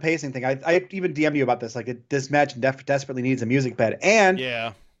the pacing thing. I even DM'd you about this. Like this match desperately needs a music bed, and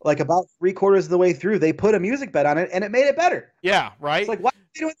yeah. Like about 3/4 of the way through, they put a music bed on it, and it made it better. Yeah, right. It's like, why are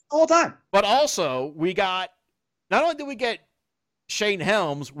they doing it the whole time? But also, not only did we get Shane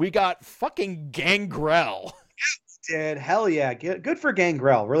Helms, we got fucking Gangrel. Did hell yeah, good for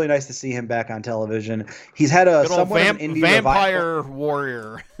Gangrel. Really nice to see him back on television. He's had a somewhat of an indie vampire revival.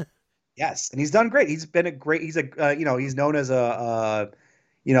 warrior. Yes, and he's done great. He's been a great. He's a he's known as a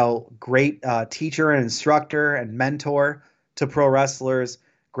great teacher and instructor and mentor to pro wrestlers.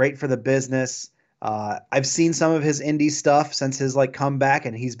 Great for the business. I've seen some of his indie stuff since his comeback,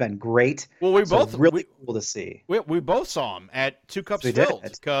 and he's been great. Well, really cool to see. We both saw him at Two Cups Filled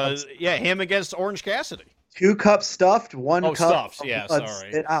because him against Orange Cassidy. 2 cups stuffed, 1 cup stuffed. Yeah,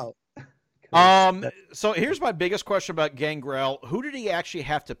 sorry. Spit out. So here's my biggest question about Gangrel: who did he actually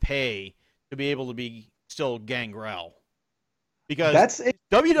have to pay to be able to be still Gangrel? Because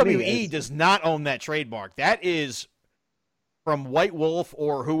WWE does not own that trademark. That is from White Wolf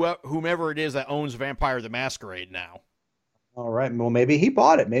or whomever it is that owns Vampire the Masquerade now. All right. Well, maybe he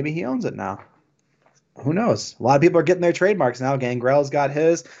bought it. Maybe he owns it now. Who knows? A lot of people are getting their trademarks now. Gangrel's got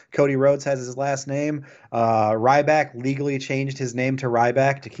his. Cody Rhodes has his last name. Ryback legally changed his name to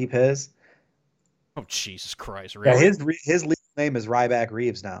Ryback to keep his. Oh, Jesus Christ. Really? Yeah, his legal name is Ryback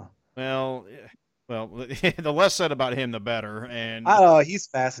Reeves now. Well, the less said about him, the better. And I don't know. He's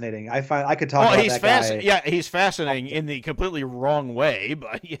fascinating. I could talk about that guy. Yeah, he's fascinating in the completely wrong way,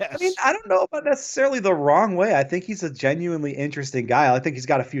 but yes. I mean, I don't know about necessarily the wrong way. I think he's a genuinely interesting guy. I think he's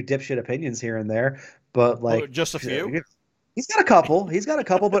got a few dipshit opinions here and there, but just a few. He's got a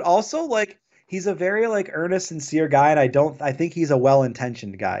couple, but also he's a very earnest, sincere guy, and I think he's a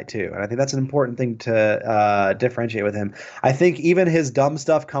well-intentioned guy too. And I think that's an important thing to differentiate with him. I think even his dumb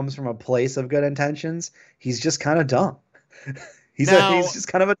stuff comes from a place of good intentions. He's just kind of dumb. He's just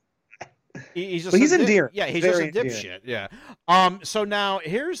kind of a he's endearing. Yeah, he's just a dipshit. Yeah. So now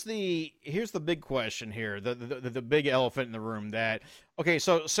here's the big question here, the big elephant in the room. Okay,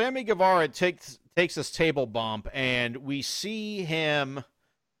 so Sammy Guevara takes this table bump, and we see him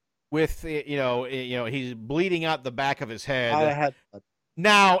with he's bleeding out the back of his head.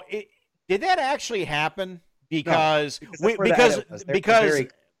 Now, did that actually happen? Because very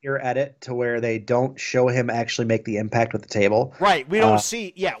clear edit to where they don't show him actually make the impact with the table. Right. We don't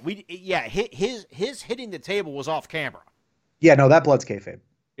see. Yeah. His hitting the table was off camera. Yeah. No, that blood's kayfabe.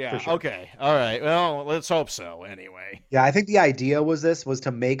 Yeah. Sure. Okay. All right. Well, let's hope so. Anyway. Yeah, I think the idea was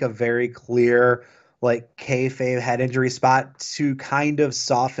to make a very clear kayfabe head injury spot to kind of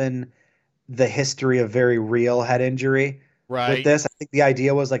soften the history of very real head injury. Right. With this, I think the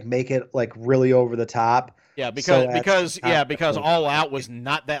idea was make it really over the top. Yeah, So because All Out was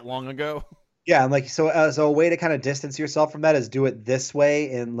not that long ago. yeah, and like so as a way to kind of distance yourself from that is do it this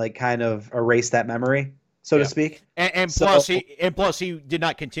way and like kind of erase that memory, so to Yeah, speak. and So plus he did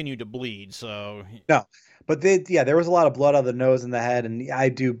not continue to bleed. So no, but there was a lot of blood on the nose and the head, and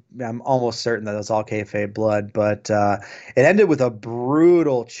I'm almost certain that it was all kayfabe blood. But it ended with a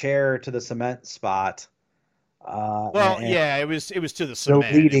brutal chair to the cement spot. well, And yeah, it was to the the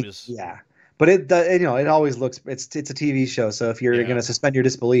cement. leading, It was yeah. But it always looks it's a TV show, so if you're yeah. going to suspend your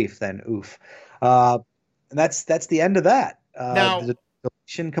disbelief, then oof. Uh, and that's the end of that. Now The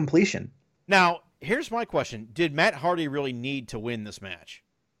deletion completion. now here's my question: did Matt Hardy really need to win this match?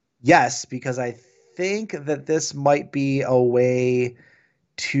 Yes, because I think that this might be a way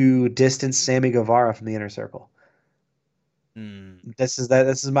to distance Sammy Guevara from the inner circle. Hmm. This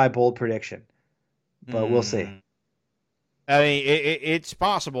is my bold prediction, but we'll see. I mean, it's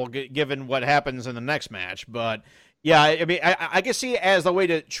possible given what happens in the next match, but yeah, I mean, I can see it as the way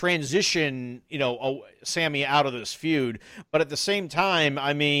to transition, Sammy out of this feud. But at the same time,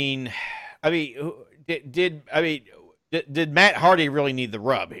 did Matt Hardy really need the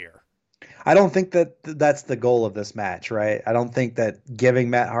rub here? I don't think that that's the goal of this match, right? I don't think that giving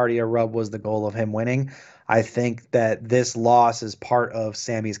Matt Hardy a rub was the goal of him winning. I think that this loss is part of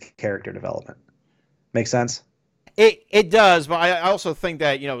Sammy's character development. Make sense? It does, but I also think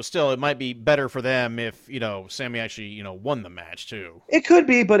that still it might be better for them if Sammy actually won the match too. It could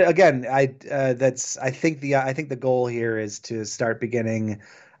be, but again, I think the goal here is to start beginning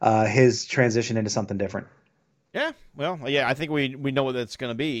his transition into something different. Yeah, well, yeah, I think we know what that's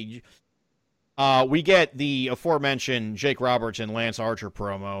going to be. We get the aforementioned Jake Roberts and Lance Archer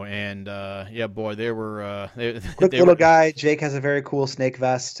promo, and yeah, boy, they were Quick little guy. Jake has a very cool snake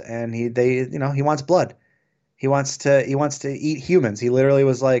vest, and he wants blood. He wants to eat humans. He literally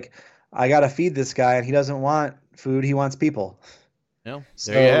was like, I gotta feed this guy, and he doesn't want food. He wants people. No,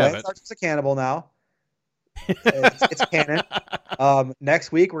 so there you have Lance it. Archer's a cannibal now. It's canon.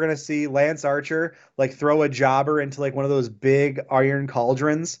 Next week we're gonna see Lance Archer like throw a jobber into like one of those big iron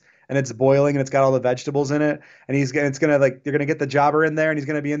cauldrons, and it's boiling and it's got all the vegetables in it, and it's gonna like you're gonna get the jobber in there, and he's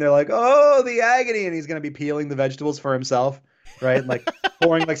gonna be in there like, oh, the agony, and he's gonna be peeling the vegetables for himself, right? Like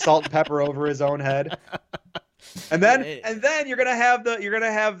pouring like salt and pepper over his own head. And then you're gonna have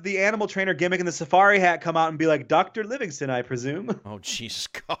the animal trainer gimmick in the safari hat come out and be like, Dr. Livingston, I presume. Oh, Jesus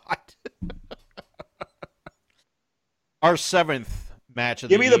God. Our seventh match of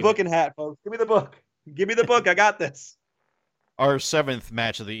the Give me the book and hat, folks. Give me the book. Give me the book. I got this. Our seventh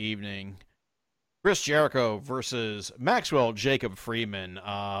match of the evening. Chris Jericho versus Maxwell Jacob Freeman,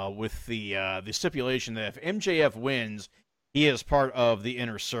 with the stipulation that if MJF wins, he is part of the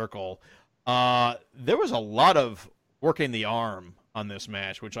inner circle. There was a lot of working the arm on this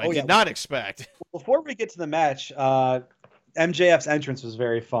match, which I did not expect. Before we get to the match, MJF's entrance was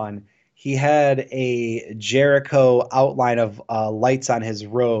very fun. He had a Jericho outline of lights on his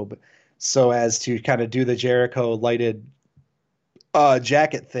robe so as to kind of do the Jericho lighted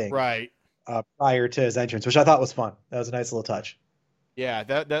jacket thing. Right. Prior to his entrance, which I thought was fun. That was a nice little touch. Yeah,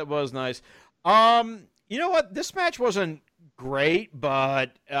 that was nice. You know what? This match wasn't great,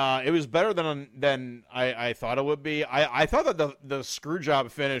 but it was better than I thought it would be. I thought that the screw job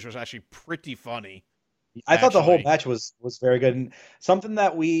finish was actually pretty funny. I thought the whole match was very good, and something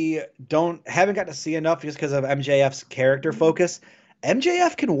that we haven't got to see enough just because of MJF's character focus.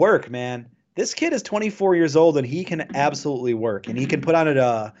 MJF can work, man. This kid is 24 years old, and he can absolutely work, and he can put on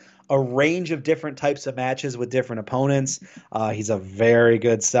a range of different types of matches with different opponents. He's a very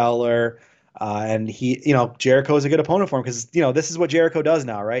good seller. And Jericho is a good opponent for him because, this is what Jericho does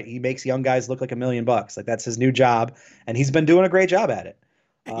now, right? He makes young guys look like $1 million. Like that's his new job. And he's been doing a great job at it.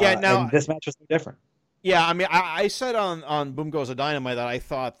 And this match was different. Yeah. I mean, I said on Boom Goes the Dynamite that I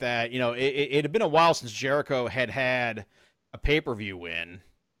thought that, it had been a while since Jericho had a pay-per-view win.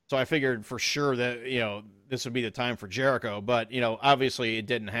 So I figured for sure that, this would be the time for Jericho, but, obviously it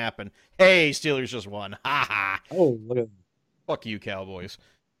didn't happen. Hey, Steelers just won. Ha ha. Oh, look at Fuck you, Cowboys.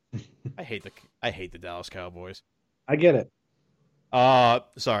 I hate the Dallas Cowboys. I get it.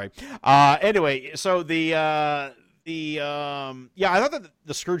 Sorry. Anyway, so I thought that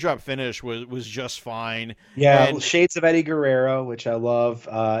the screw job finish was just fine. Yeah, and, shades of Eddie Guerrero, which I love.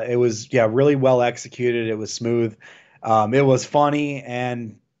 It was really well executed. It was smooth. It was funny,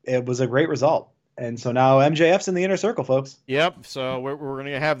 and it was a great result. And so now MJF's in the inner circle, folks. Yep. So we're going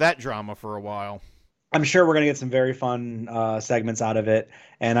to have that drama for a while. I'm sure we're going to get some very fun segments out of it,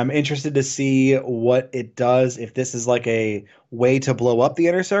 and I'm interested to see what it does, if this is like a way to blow up the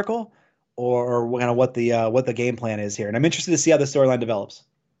inner circle, or kind of what the game plan is here. And I'm interested to see how the storyline develops.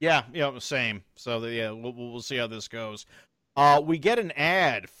 Yeah, same. So yeah, we'll see how this goes. We get an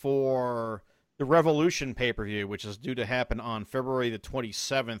ad for the Revolution pay-per-view, which is due to happen on February the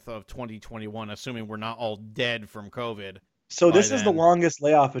 27th of 2021, assuming we're not all dead from COVID So by this is the then. longest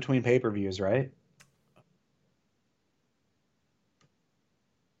layoff between pay-per-views, right?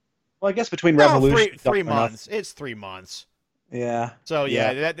 Well, I guess between No, Revolution and three Double or Nothing. months. It's 3 months. Yeah. So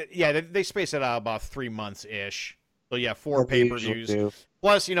Yeah. they space it out about 3 months ish. So yeah, four As they usually pay-per-views. do.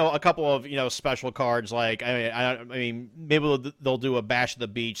 Plus, a couple of special cards like I mean maybe they'll do a Bash of the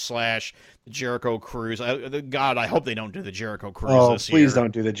Beach / the Jericho Cruise. God, I hope they don't do the Jericho Cruise Oh, this please year.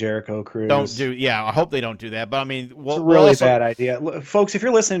 don't do the Jericho Cruise. Don't do I hope they don't do that. But I mean, It's we'll, a we'll really also, bad idea. Look, folks, if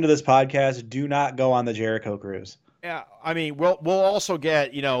you're listening to this podcast, do not go on the Jericho Cruise. yeah. I mean, we'll also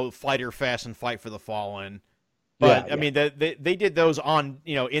get Fighter Fest and Fight for the Fallen. But Yeah, I mean, they did those on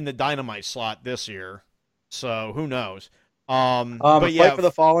in the Dynamite slot this year, so who knows? But yeah, Fight for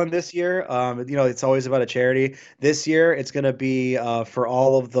the Fallen this year. It's always about a charity. This year, it's going to be for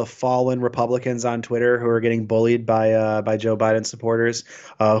all of the fallen Republicans on Twitter who are getting bullied by Joe Biden supporters,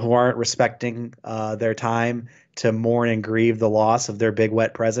 who aren't respecting their time to mourn and grieve the loss of their big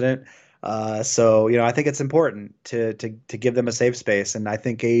wet president. So I think it's important to give them a safe space, and I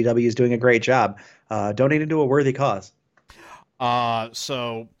think AEW is doing a great job donating to a worthy cause.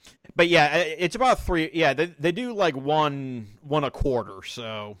 But yeah, it's about three. Yeah, they do like one a quarter.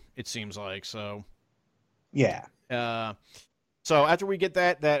 So it seems like so. Yeah. So after we get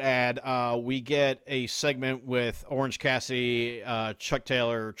that ad, we get a segment with Orange Cassidy, Chuck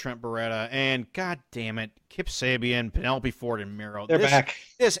Taylor, Trent Beretta, and God damn it, Kip Sabian, Penelope Ford, and Miro. They're back.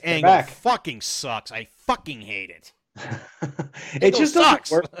 This They're angle back. fucking sucks. I fucking hate it. It just sucks.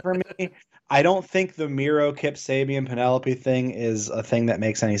 doesn't work for me. I don't think the Miro, Kip Sabian, Penelope thing is a thing that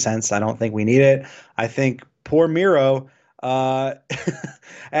makes any sense. I don't think we need it. I think poor Miro,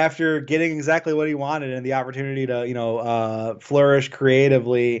 after getting exactly what he wanted and the opportunity to, flourish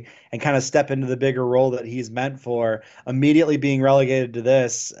creatively and kind of step into the bigger role that he's meant for, immediately being relegated to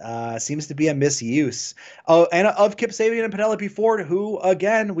this seems to be a misuse. Oh, and of Kip Sabian and Penelope Ford, who,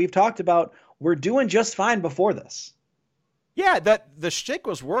 again, we've talked about, were doing just fine before this. Yeah, that the shtick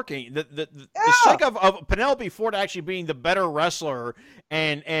was working. The shtick of Penelope Ford actually being the better wrestler,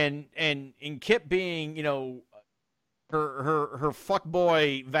 and Kip being her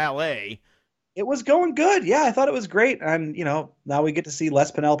fuckboy valet. It was going good. Yeah, I thought it was great. And now we get to see less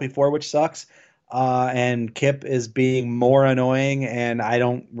Penelope Ford, which sucks. And Kip is being more annoying, and I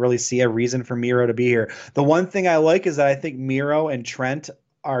don't really see a reason for Miro to be here. The one thing I like is that I think Miro and Trent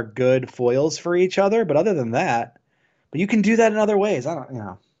are good foils for each other, but other than that. But you can do that in other ways. I don't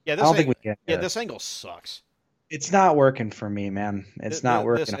Yeah, I don't think we can. this angle sucks. It's not working for me, man. It's not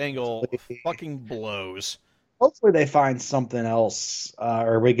working. This angle fucking blows. Hopefully they find something else,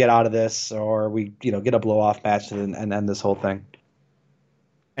 or we get out of this, or we get a blow off match and end this whole thing.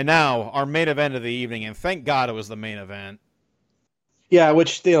 And now our main event of the evening, and thank God it was the main event. Yeah,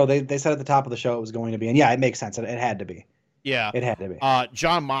 which they said at the top of the show it was going to be, and yeah, it makes sense. It had to be. Yeah, it had to be.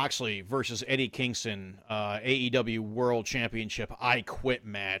 Jon Moxley versus Eddie Kingston, AEW World Championship I Quit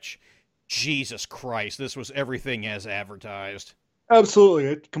match. Jesus Christ, this was everything as advertised. Absolutely,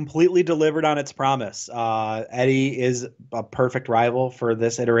 it completely delivered on its promise. Eddie is a perfect rival for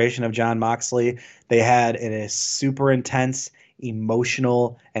this iteration of Jon Moxley. They had a super intense,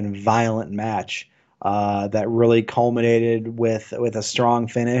 emotional, and violent match that really culminated with a strong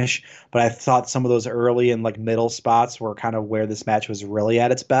finish. But I thought some of those early and middle spots were kind of where this match was really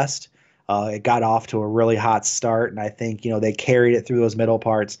at its best. It got off to a really hot start, and I think they carried it through those middle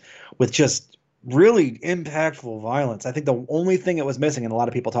parts with just really impactful violence. I think the only thing it was missing, and a lot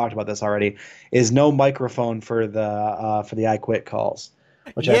of people talked about this already, is no microphone for the I Quit calls.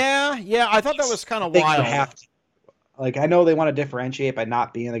 Which I thought that was kind of wild. Have to. I know they want to differentiate by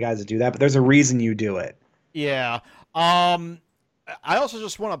not being the guys that do that, but there's a reason you do it. Yeah. I also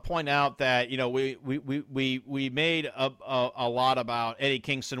just want to point out that we made a lot about Eddie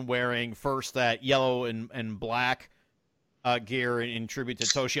Kingston wearing first that yellow and black gear in tribute to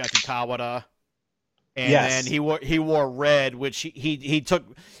Toshiaki Kawada, and then he wore red, which he took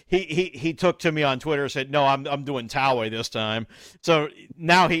to me on Twitter and said, no, I'm doing Taue this time. So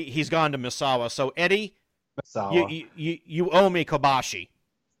now he's gone to Misawa. So Eddie, you owe me Kobashi.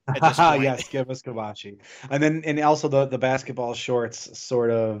 At this point. Yes, give us Kobashi. And also the basketball shorts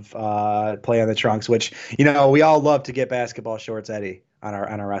sort of play on the trunks, which we all love to get basketball shorts, Eddie, on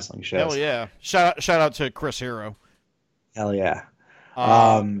our wrestling shows. Hell yeah! Shout out to Chris Hero. Hell yeah!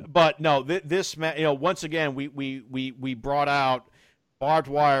 But no, this once again we brought out barbed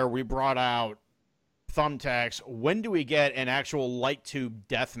wire. We brought out thumbtacks, when do we get an actual light tube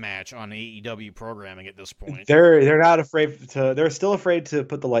death match on AEW programming at this point? They're not afraid to. They're still afraid to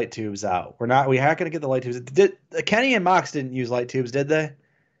put the light tubes out. We aren't going to get the light tubes. Kenny and Mox didn't use light tubes, did they?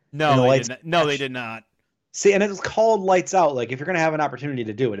 No, they did not. No, they did not. See, and it was called Lights Out. Like, if you're going to have an opportunity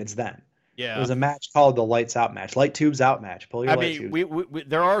to do it, it's then. Yeah. It was a match called the Lights Out match. Light Tubes Out match. Pull your light tubes. We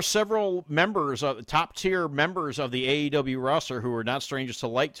there are several members, top tier members of the AEW roster who are not strangers to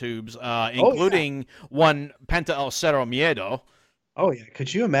light tubes, including one Penta El Cero Miedo. Oh, yeah.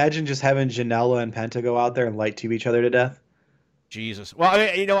 Could you imagine just having Janela and Penta go out there and light tube each other to death? Jesus. Well,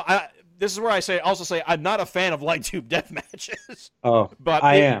 I mean, this is where I also say I'm not a fan of light tube death matches. Oh, but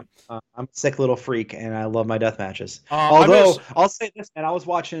I am. I'm a sick little freak, and I love my death matches. Although, I'll say this, man, I was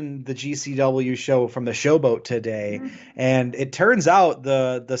watching the GCW show from the Showboat today, and it turns out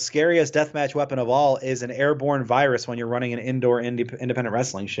the scariest death match weapon of all is an airborne virus when you're running an indoor independent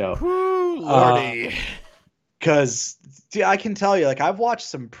wrestling show. Ooh, Lordy. Because I can tell you, like, I've watched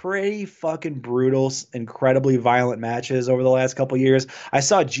some pretty fucking brutal, incredibly violent matches over the last couple years. I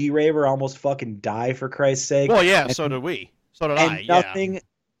saw G-Raver almost fucking die, for Christ's sake. Well, yeah, so did we. So did I.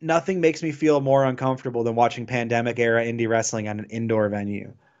 Nothing makes me feel more uncomfortable than watching pandemic-era indie wrestling on an indoor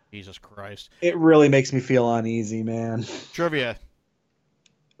venue. Jesus Christ. It really makes me feel uneasy, man. Trivia.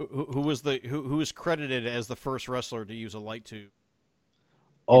 Who was credited as the first wrestler to use a light tube?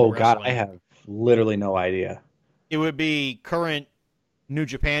 Oh, God, I have literally no idea. It would be current New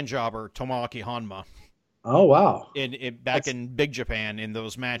Japan jobber Tomoaki Honma. Oh, wow. Back in Big Japan in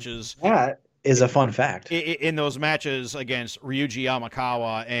those matches. That is a fun fact. In those matches against Ryuji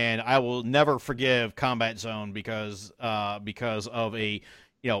Yamakawa, and I will never forgive Combat Zone because of a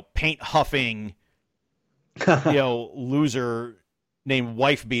paint huffing loser named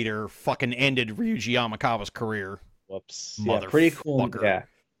Wife Beater fucking ended Ryuji Yamakawa's career. Whoops. Yeah, pretty cool. Yeah.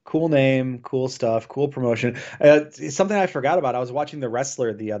 Cool name, cool stuff, cool promotion. It's something I forgot about. I was watching The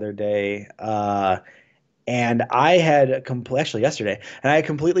Wrestler the other day, and I had actually yesterday, and I had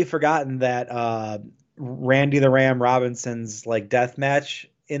completely forgotten that Randy the Ram Robinson's death match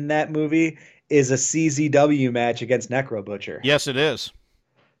in that movie is a CZW match against Necro Butcher. Yes, it is.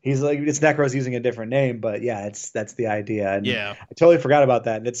 He's it's Necro's using a different name, but yeah, that's the idea. And yeah, I totally forgot about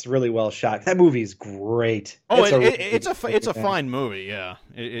that. And it's really well shot. That movie's great. Oh, it's a fine movie. Yeah,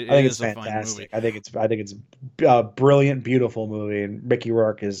 I think it's fantastic. I think it's a brilliant, beautiful movie, and Mickey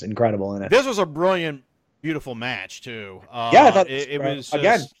Rourke is incredible in it. This was a brilliant, beautiful match too. Yeah, I thought it was just...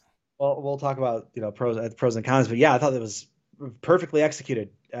 again. Well, we'll talk about pros and cons, but yeah, I thought it was perfectly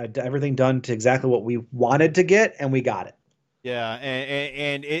executed. Everything done to exactly what we wanted to get, and we got it. Yeah,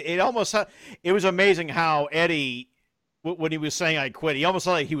 and it almost it was amazing how Eddie, when he was saying I quit, he almost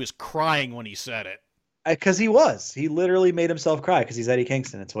like he was crying when he said it. Because he literally made himself cry because he's Eddie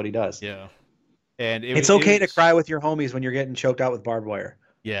Kingston. It's what he does. Yeah, and it's okay to cry with your homies when you're getting choked out with barbed wire.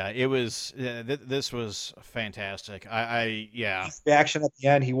 Yeah, it was. This was fantastic. His reaction at the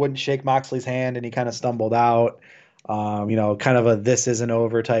end, he wouldn't shake Moxley's hand, and he kind of stumbled out. Kind of a "this isn't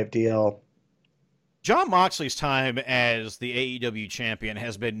over" type deal. Jon Moxley's time as the AEW champion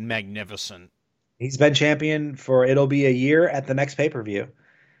has been magnificent. He's been champion it'll be a year at the next pay-per-view.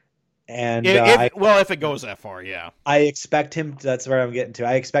 And if it goes that far, yeah. I expect him, that's where I'm getting to.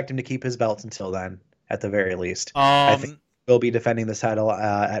 I expect him to keep his belt until then, at the very least. I think he'll be defending this title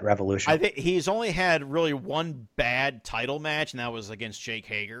at Revolution. I think he's only had really one bad title match, and that was against Jake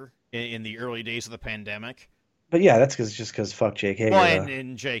Hager in the early days of the pandemic. But yeah, that's because fuck Jake Hager. Well,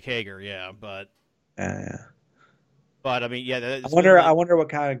 and Jake Hager, yeah, but... Yeah. But I mean, yeah. I wonder what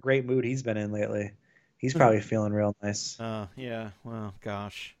kind of great mood he's been in lately. He's probably feeling real nice. Yeah. Well,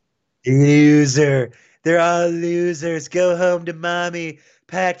 gosh. Loser. They're all losers. Go home to mommy.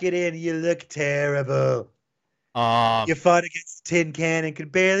 Pack it in. You look terrible. You fought against Tin Can and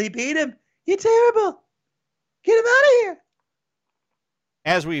could barely beat him. You're terrible. Get him out of here.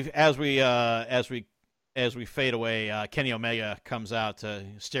 As we fade away, Kenny Omega comes out to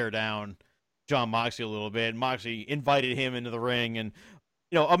stare down Jon Moxley a little bit. Moxley invited him into the ring, and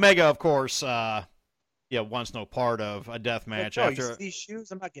Omega, of course, wants no part of a death match. After these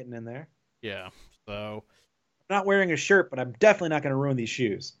shoes, I'm not getting in there. Yeah, so I'm not wearing a shirt, but I'm definitely not going to ruin these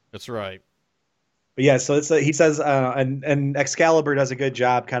shoes. That's right. But yeah, so he says, and Excalibur does a good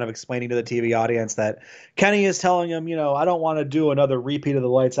job kind of explaining to the TV audience that Kenny is telling him, I don't want to do another repeat of the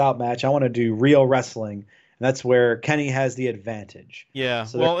Lights Out match. I want to do real wrestling. And that's where Kenny has the advantage. Yeah.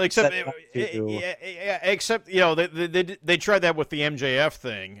 So except they tried that with the MJF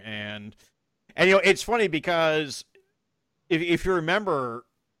thing, and it's funny because if you remember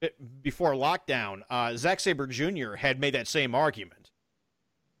before lockdown, Zack Sabre Jr. had made that same argument.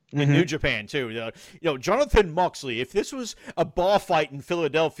 in New Japan too. Jonathan Moxley. If this was a bar fight in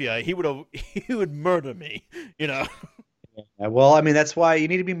Philadelphia, he would murder me. Yeah, well, I mean, that's why you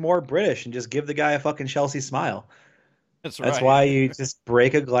need to be more British and just give the guy a fucking Chelsea smile. That's right. That's why you just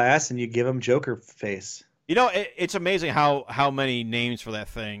break a glass and you give him Joker face. It's amazing how many names for that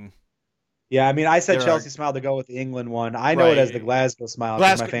thing. Yeah, I mean, I said There Chelsea are- smile to go with the England one. I know Right. it as the Glasgow smile.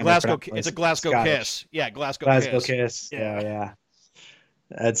 'Cause my family It's a Glasgow Scottish. kiss. Yeah, Glasgow Glasgow kiss. kiss. Yeah. Yeah.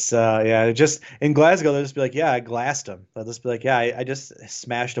 That's just in Glasgow they'll just be like, yeah, I glassed him. They'll just be like, yeah, I just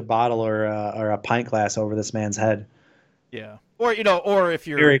smashed a bottle or a pint glass over this man's head. Yeah. Or if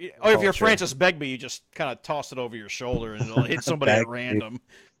you're Very culture. Francis Begbie, you just kind of toss it over your shoulder and it'll hit somebody at Begbie. random.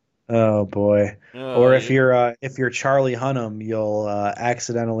 Oh boy. Oh, Or if yeah. you're Charlie Hunnam, you'll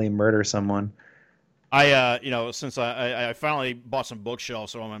accidentally murder someone. Since I finally bought some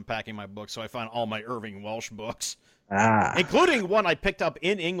bookshelves, so I'm unpacking my books, so I found all my Irving Welsh books, including one I picked up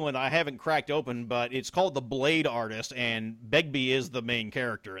in England I haven't cracked open, but it's called The Blade Artist, and Begbie is the main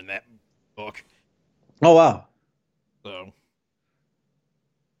character in that book. Oh wow. So,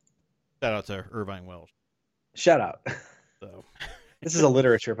 shout out to Irving Welsh. Shout out. So, This is a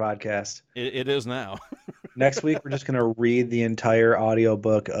literature podcast. it is now. Next week, we're just going to read the entire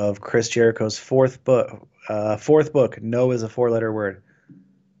audiobook of Chris Jericho's fourth book. No is a 4-letter word.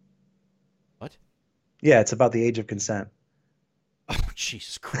 What? Yeah, it's about the age of consent. Oh,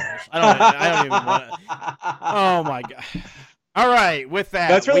 Jesus Christ! I don't even want to. Oh my God! All right, with that,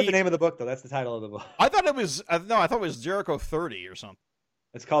 That's really the name of the book, though. That's the title of the book. I thought it was I thought it was Jericho 30 or something.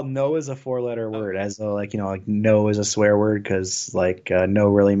 It's called No is a 4-letter word, as though like no is a swear word because no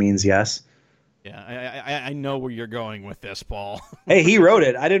really means yes. Yeah, I know where you're going with this, Paul. Hey, he wrote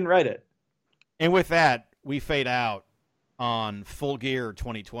it. I didn't write it. And with that, we fade out on Full Gear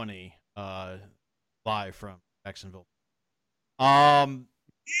 2020, live from Jacksonville. Woo!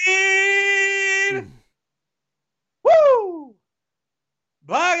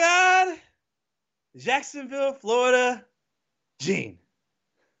 By God, Jacksonville, Florida, Gene.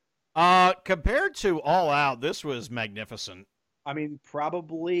 Compared to All Out, this was magnificent. I mean,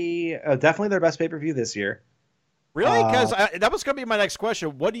 probably, definitely their best pay-per-view this year. Really? Because that was going to be my next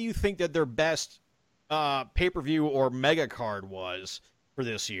question. What do you think that their best pay-per-view or mega card was for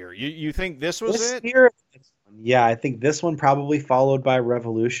this year? You think this was This it? year, yeah, I think this one probably followed by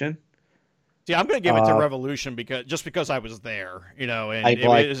Revolution. See, I'm going to give it to Revolution because I was there, and I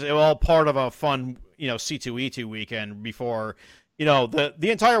it was all part of a fun, C2E2 weekend before, the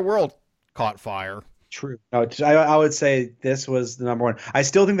entire world caught fire. True. No, I would say this was the number one. I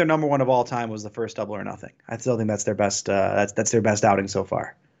still think their number one of all time was the first Double or Nothing. I still think that's their best. That's their best outing so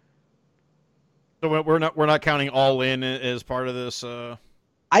far. So we're not counting All In as part of this. I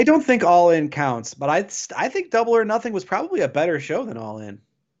don't think All In counts, but I think Double or Nothing was probably a better show than All In.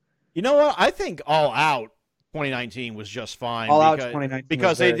 You know what? I think All Out 2019 was just fine. All Out 2019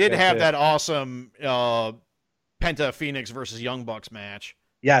 because was they very did good, have too. that awesome Penta Phoenix versus Young Bucks match.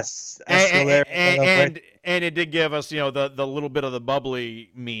 Yes, And it did give us, the little bit of the bubbly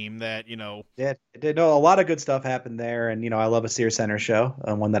meme that, it did. No, a lot of good stuff happened there, and I love a Sears Center show,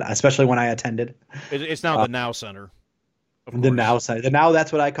 one that especially when I attended. It's now the Now Center. of The course. Now Center. The Now,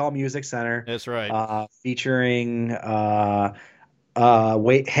 that's what I call Music Center. That's right. Featuring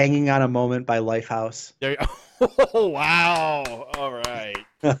Hanging on a Moment by Lifehouse. There you, oh, wow. All right.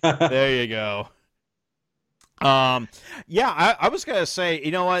 There you go. Yeah, I was gonna say,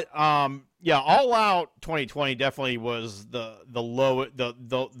 you know what? Yeah, All Out 2020 definitely was the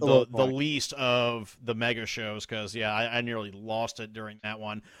least of the mega shows because I nearly lost it during that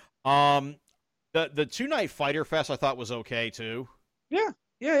one. The 2-night Fighter Fest I thought was okay too. Yeah.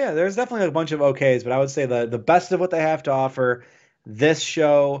 There's definitely a bunch of okays, but I would say the best of what they have to offer, this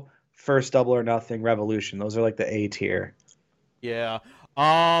show, first Double or Nothing, Revolution. Those are like the A tier. Yeah.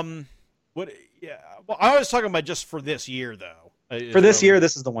 What? Yeah. Well, I was talking about just for this year though. For this year,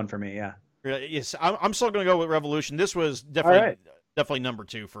 this is the one for me. Yeah. Yes, I'm still going to go with Revolution. This was definitely number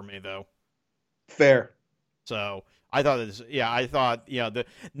 2 for me though. Fair. So I thought this. Yeah, I thought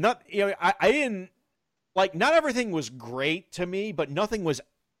I didn't like. Not everything was great to me, but nothing was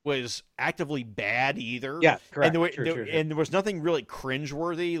actively bad either. Yeah, correct. And there was nothing really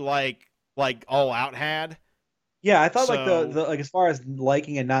cringeworthy like All Out had. Yeah, I thought like the like as far as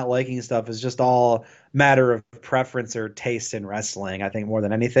liking and not liking stuff is just all matter of preference or taste in wrestling. I think more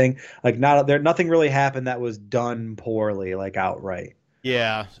than anything, nothing really happened that was done poorly, like outright.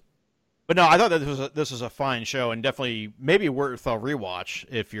 Yeah, But no, I thought that this was a fine show and definitely maybe worth a rewatch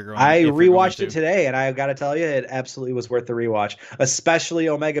if you're going. I if you're going rewatched to. it today, and I got to tell you, it absolutely was worth the rewatch, especially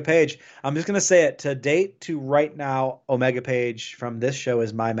Omega Page. I'm just going to say it, to date, to right now, Omega Page from this show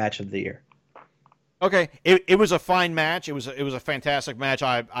is my match of the year. Okay, it was a fine match. It was a fantastic match.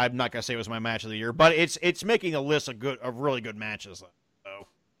 I'm not gonna say it was my match of the year, but it's making a list of really good matches. So.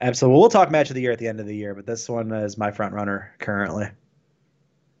 Absolutely. We'll talk match of the year at the end of the year, but this one is my front runner currently.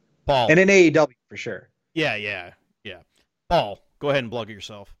 Paul. And in AEW for sure. Yeah. Paul, go ahead and plug it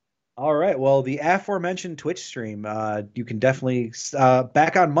yourself. All right. Well, the aforementioned Twitch stream, you can definitely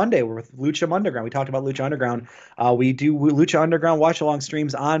back on Monday. We're with Lucha Underground. We talked about Lucha Underground. We do Lucha Underground watch along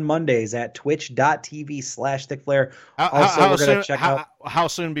streams on Mondays at twitch.tv/thickflare. Also, we're going to check out. How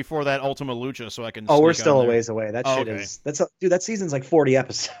soon before that Ultima Lucha so I can? Oh, we're still a ways away. That shit okay. is dude. That season's like 40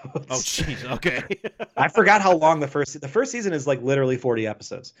 episodes. Oh, jeez. Okay. I forgot how long the first season is. Like literally 40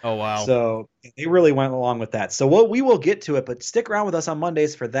 episodes. Oh wow. So they really went along with that. So we will get to it, but stick around with us on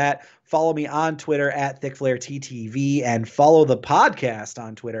Mondays for that. Follow me on Twitter at ThickFlareTTV and follow the podcast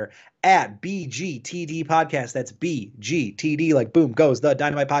on Twitter at BGTD Podcast. That's BGTD, like boom goes the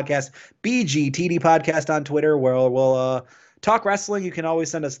Dynamite Podcast. BGTD Podcast on Twitter, where we'll talk wrestling. You can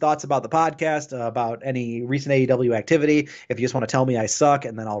always send us thoughts about the podcast, about any recent AEW activity. If you just want to tell me I suck,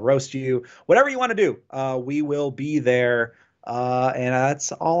 and then I'll roast you. Whatever you want to do, we will be there. And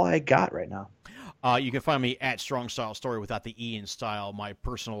that's all I got right now. You can find me at Strong Style Story without the E in style. My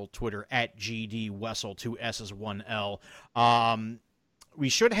personal Twitter at GD Wessel, 2 S's, 1 L. We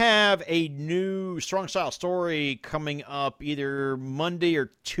should have a new Strong Style Story coming up either Monday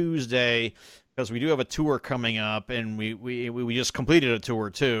or Tuesday, because we do have a tour coming up, and we just completed a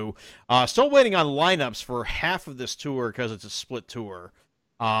tour too. Still waiting on lineups for half of this tour because it's a split tour.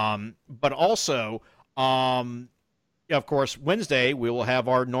 But also, of course, Wednesday we will have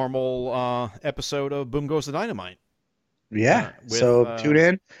our normal episode of Boom Goes the Dynamite. Yeah, so tune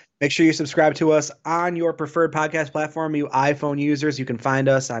in. Make sure you subscribe to us on your preferred podcast platform. You iPhone users, you can find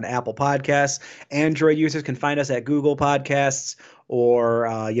us on Apple Podcasts. Android users can find us at Google Podcasts or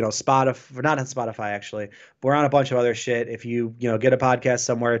Spotify. Not on Spotify actually. We're on a bunch of other shit. If you get a podcast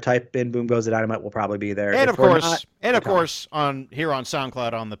somewhere, type in "Boom Goes the Dynamite," we'll probably be there. And of course, on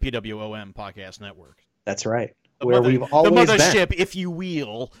SoundCloud on the PWOM Podcast Network. That's right. The been. mothership, if you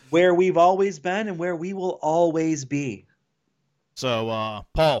will. Where we've always been and where we will always be. So,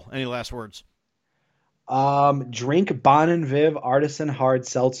 Paul, any last words? Drink Bon and Viv Artisan Hard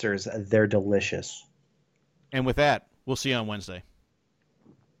Seltzers. They're delicious. And with that, we'll see you on Wednesday.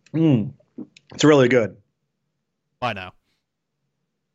 It's really good. Bye now.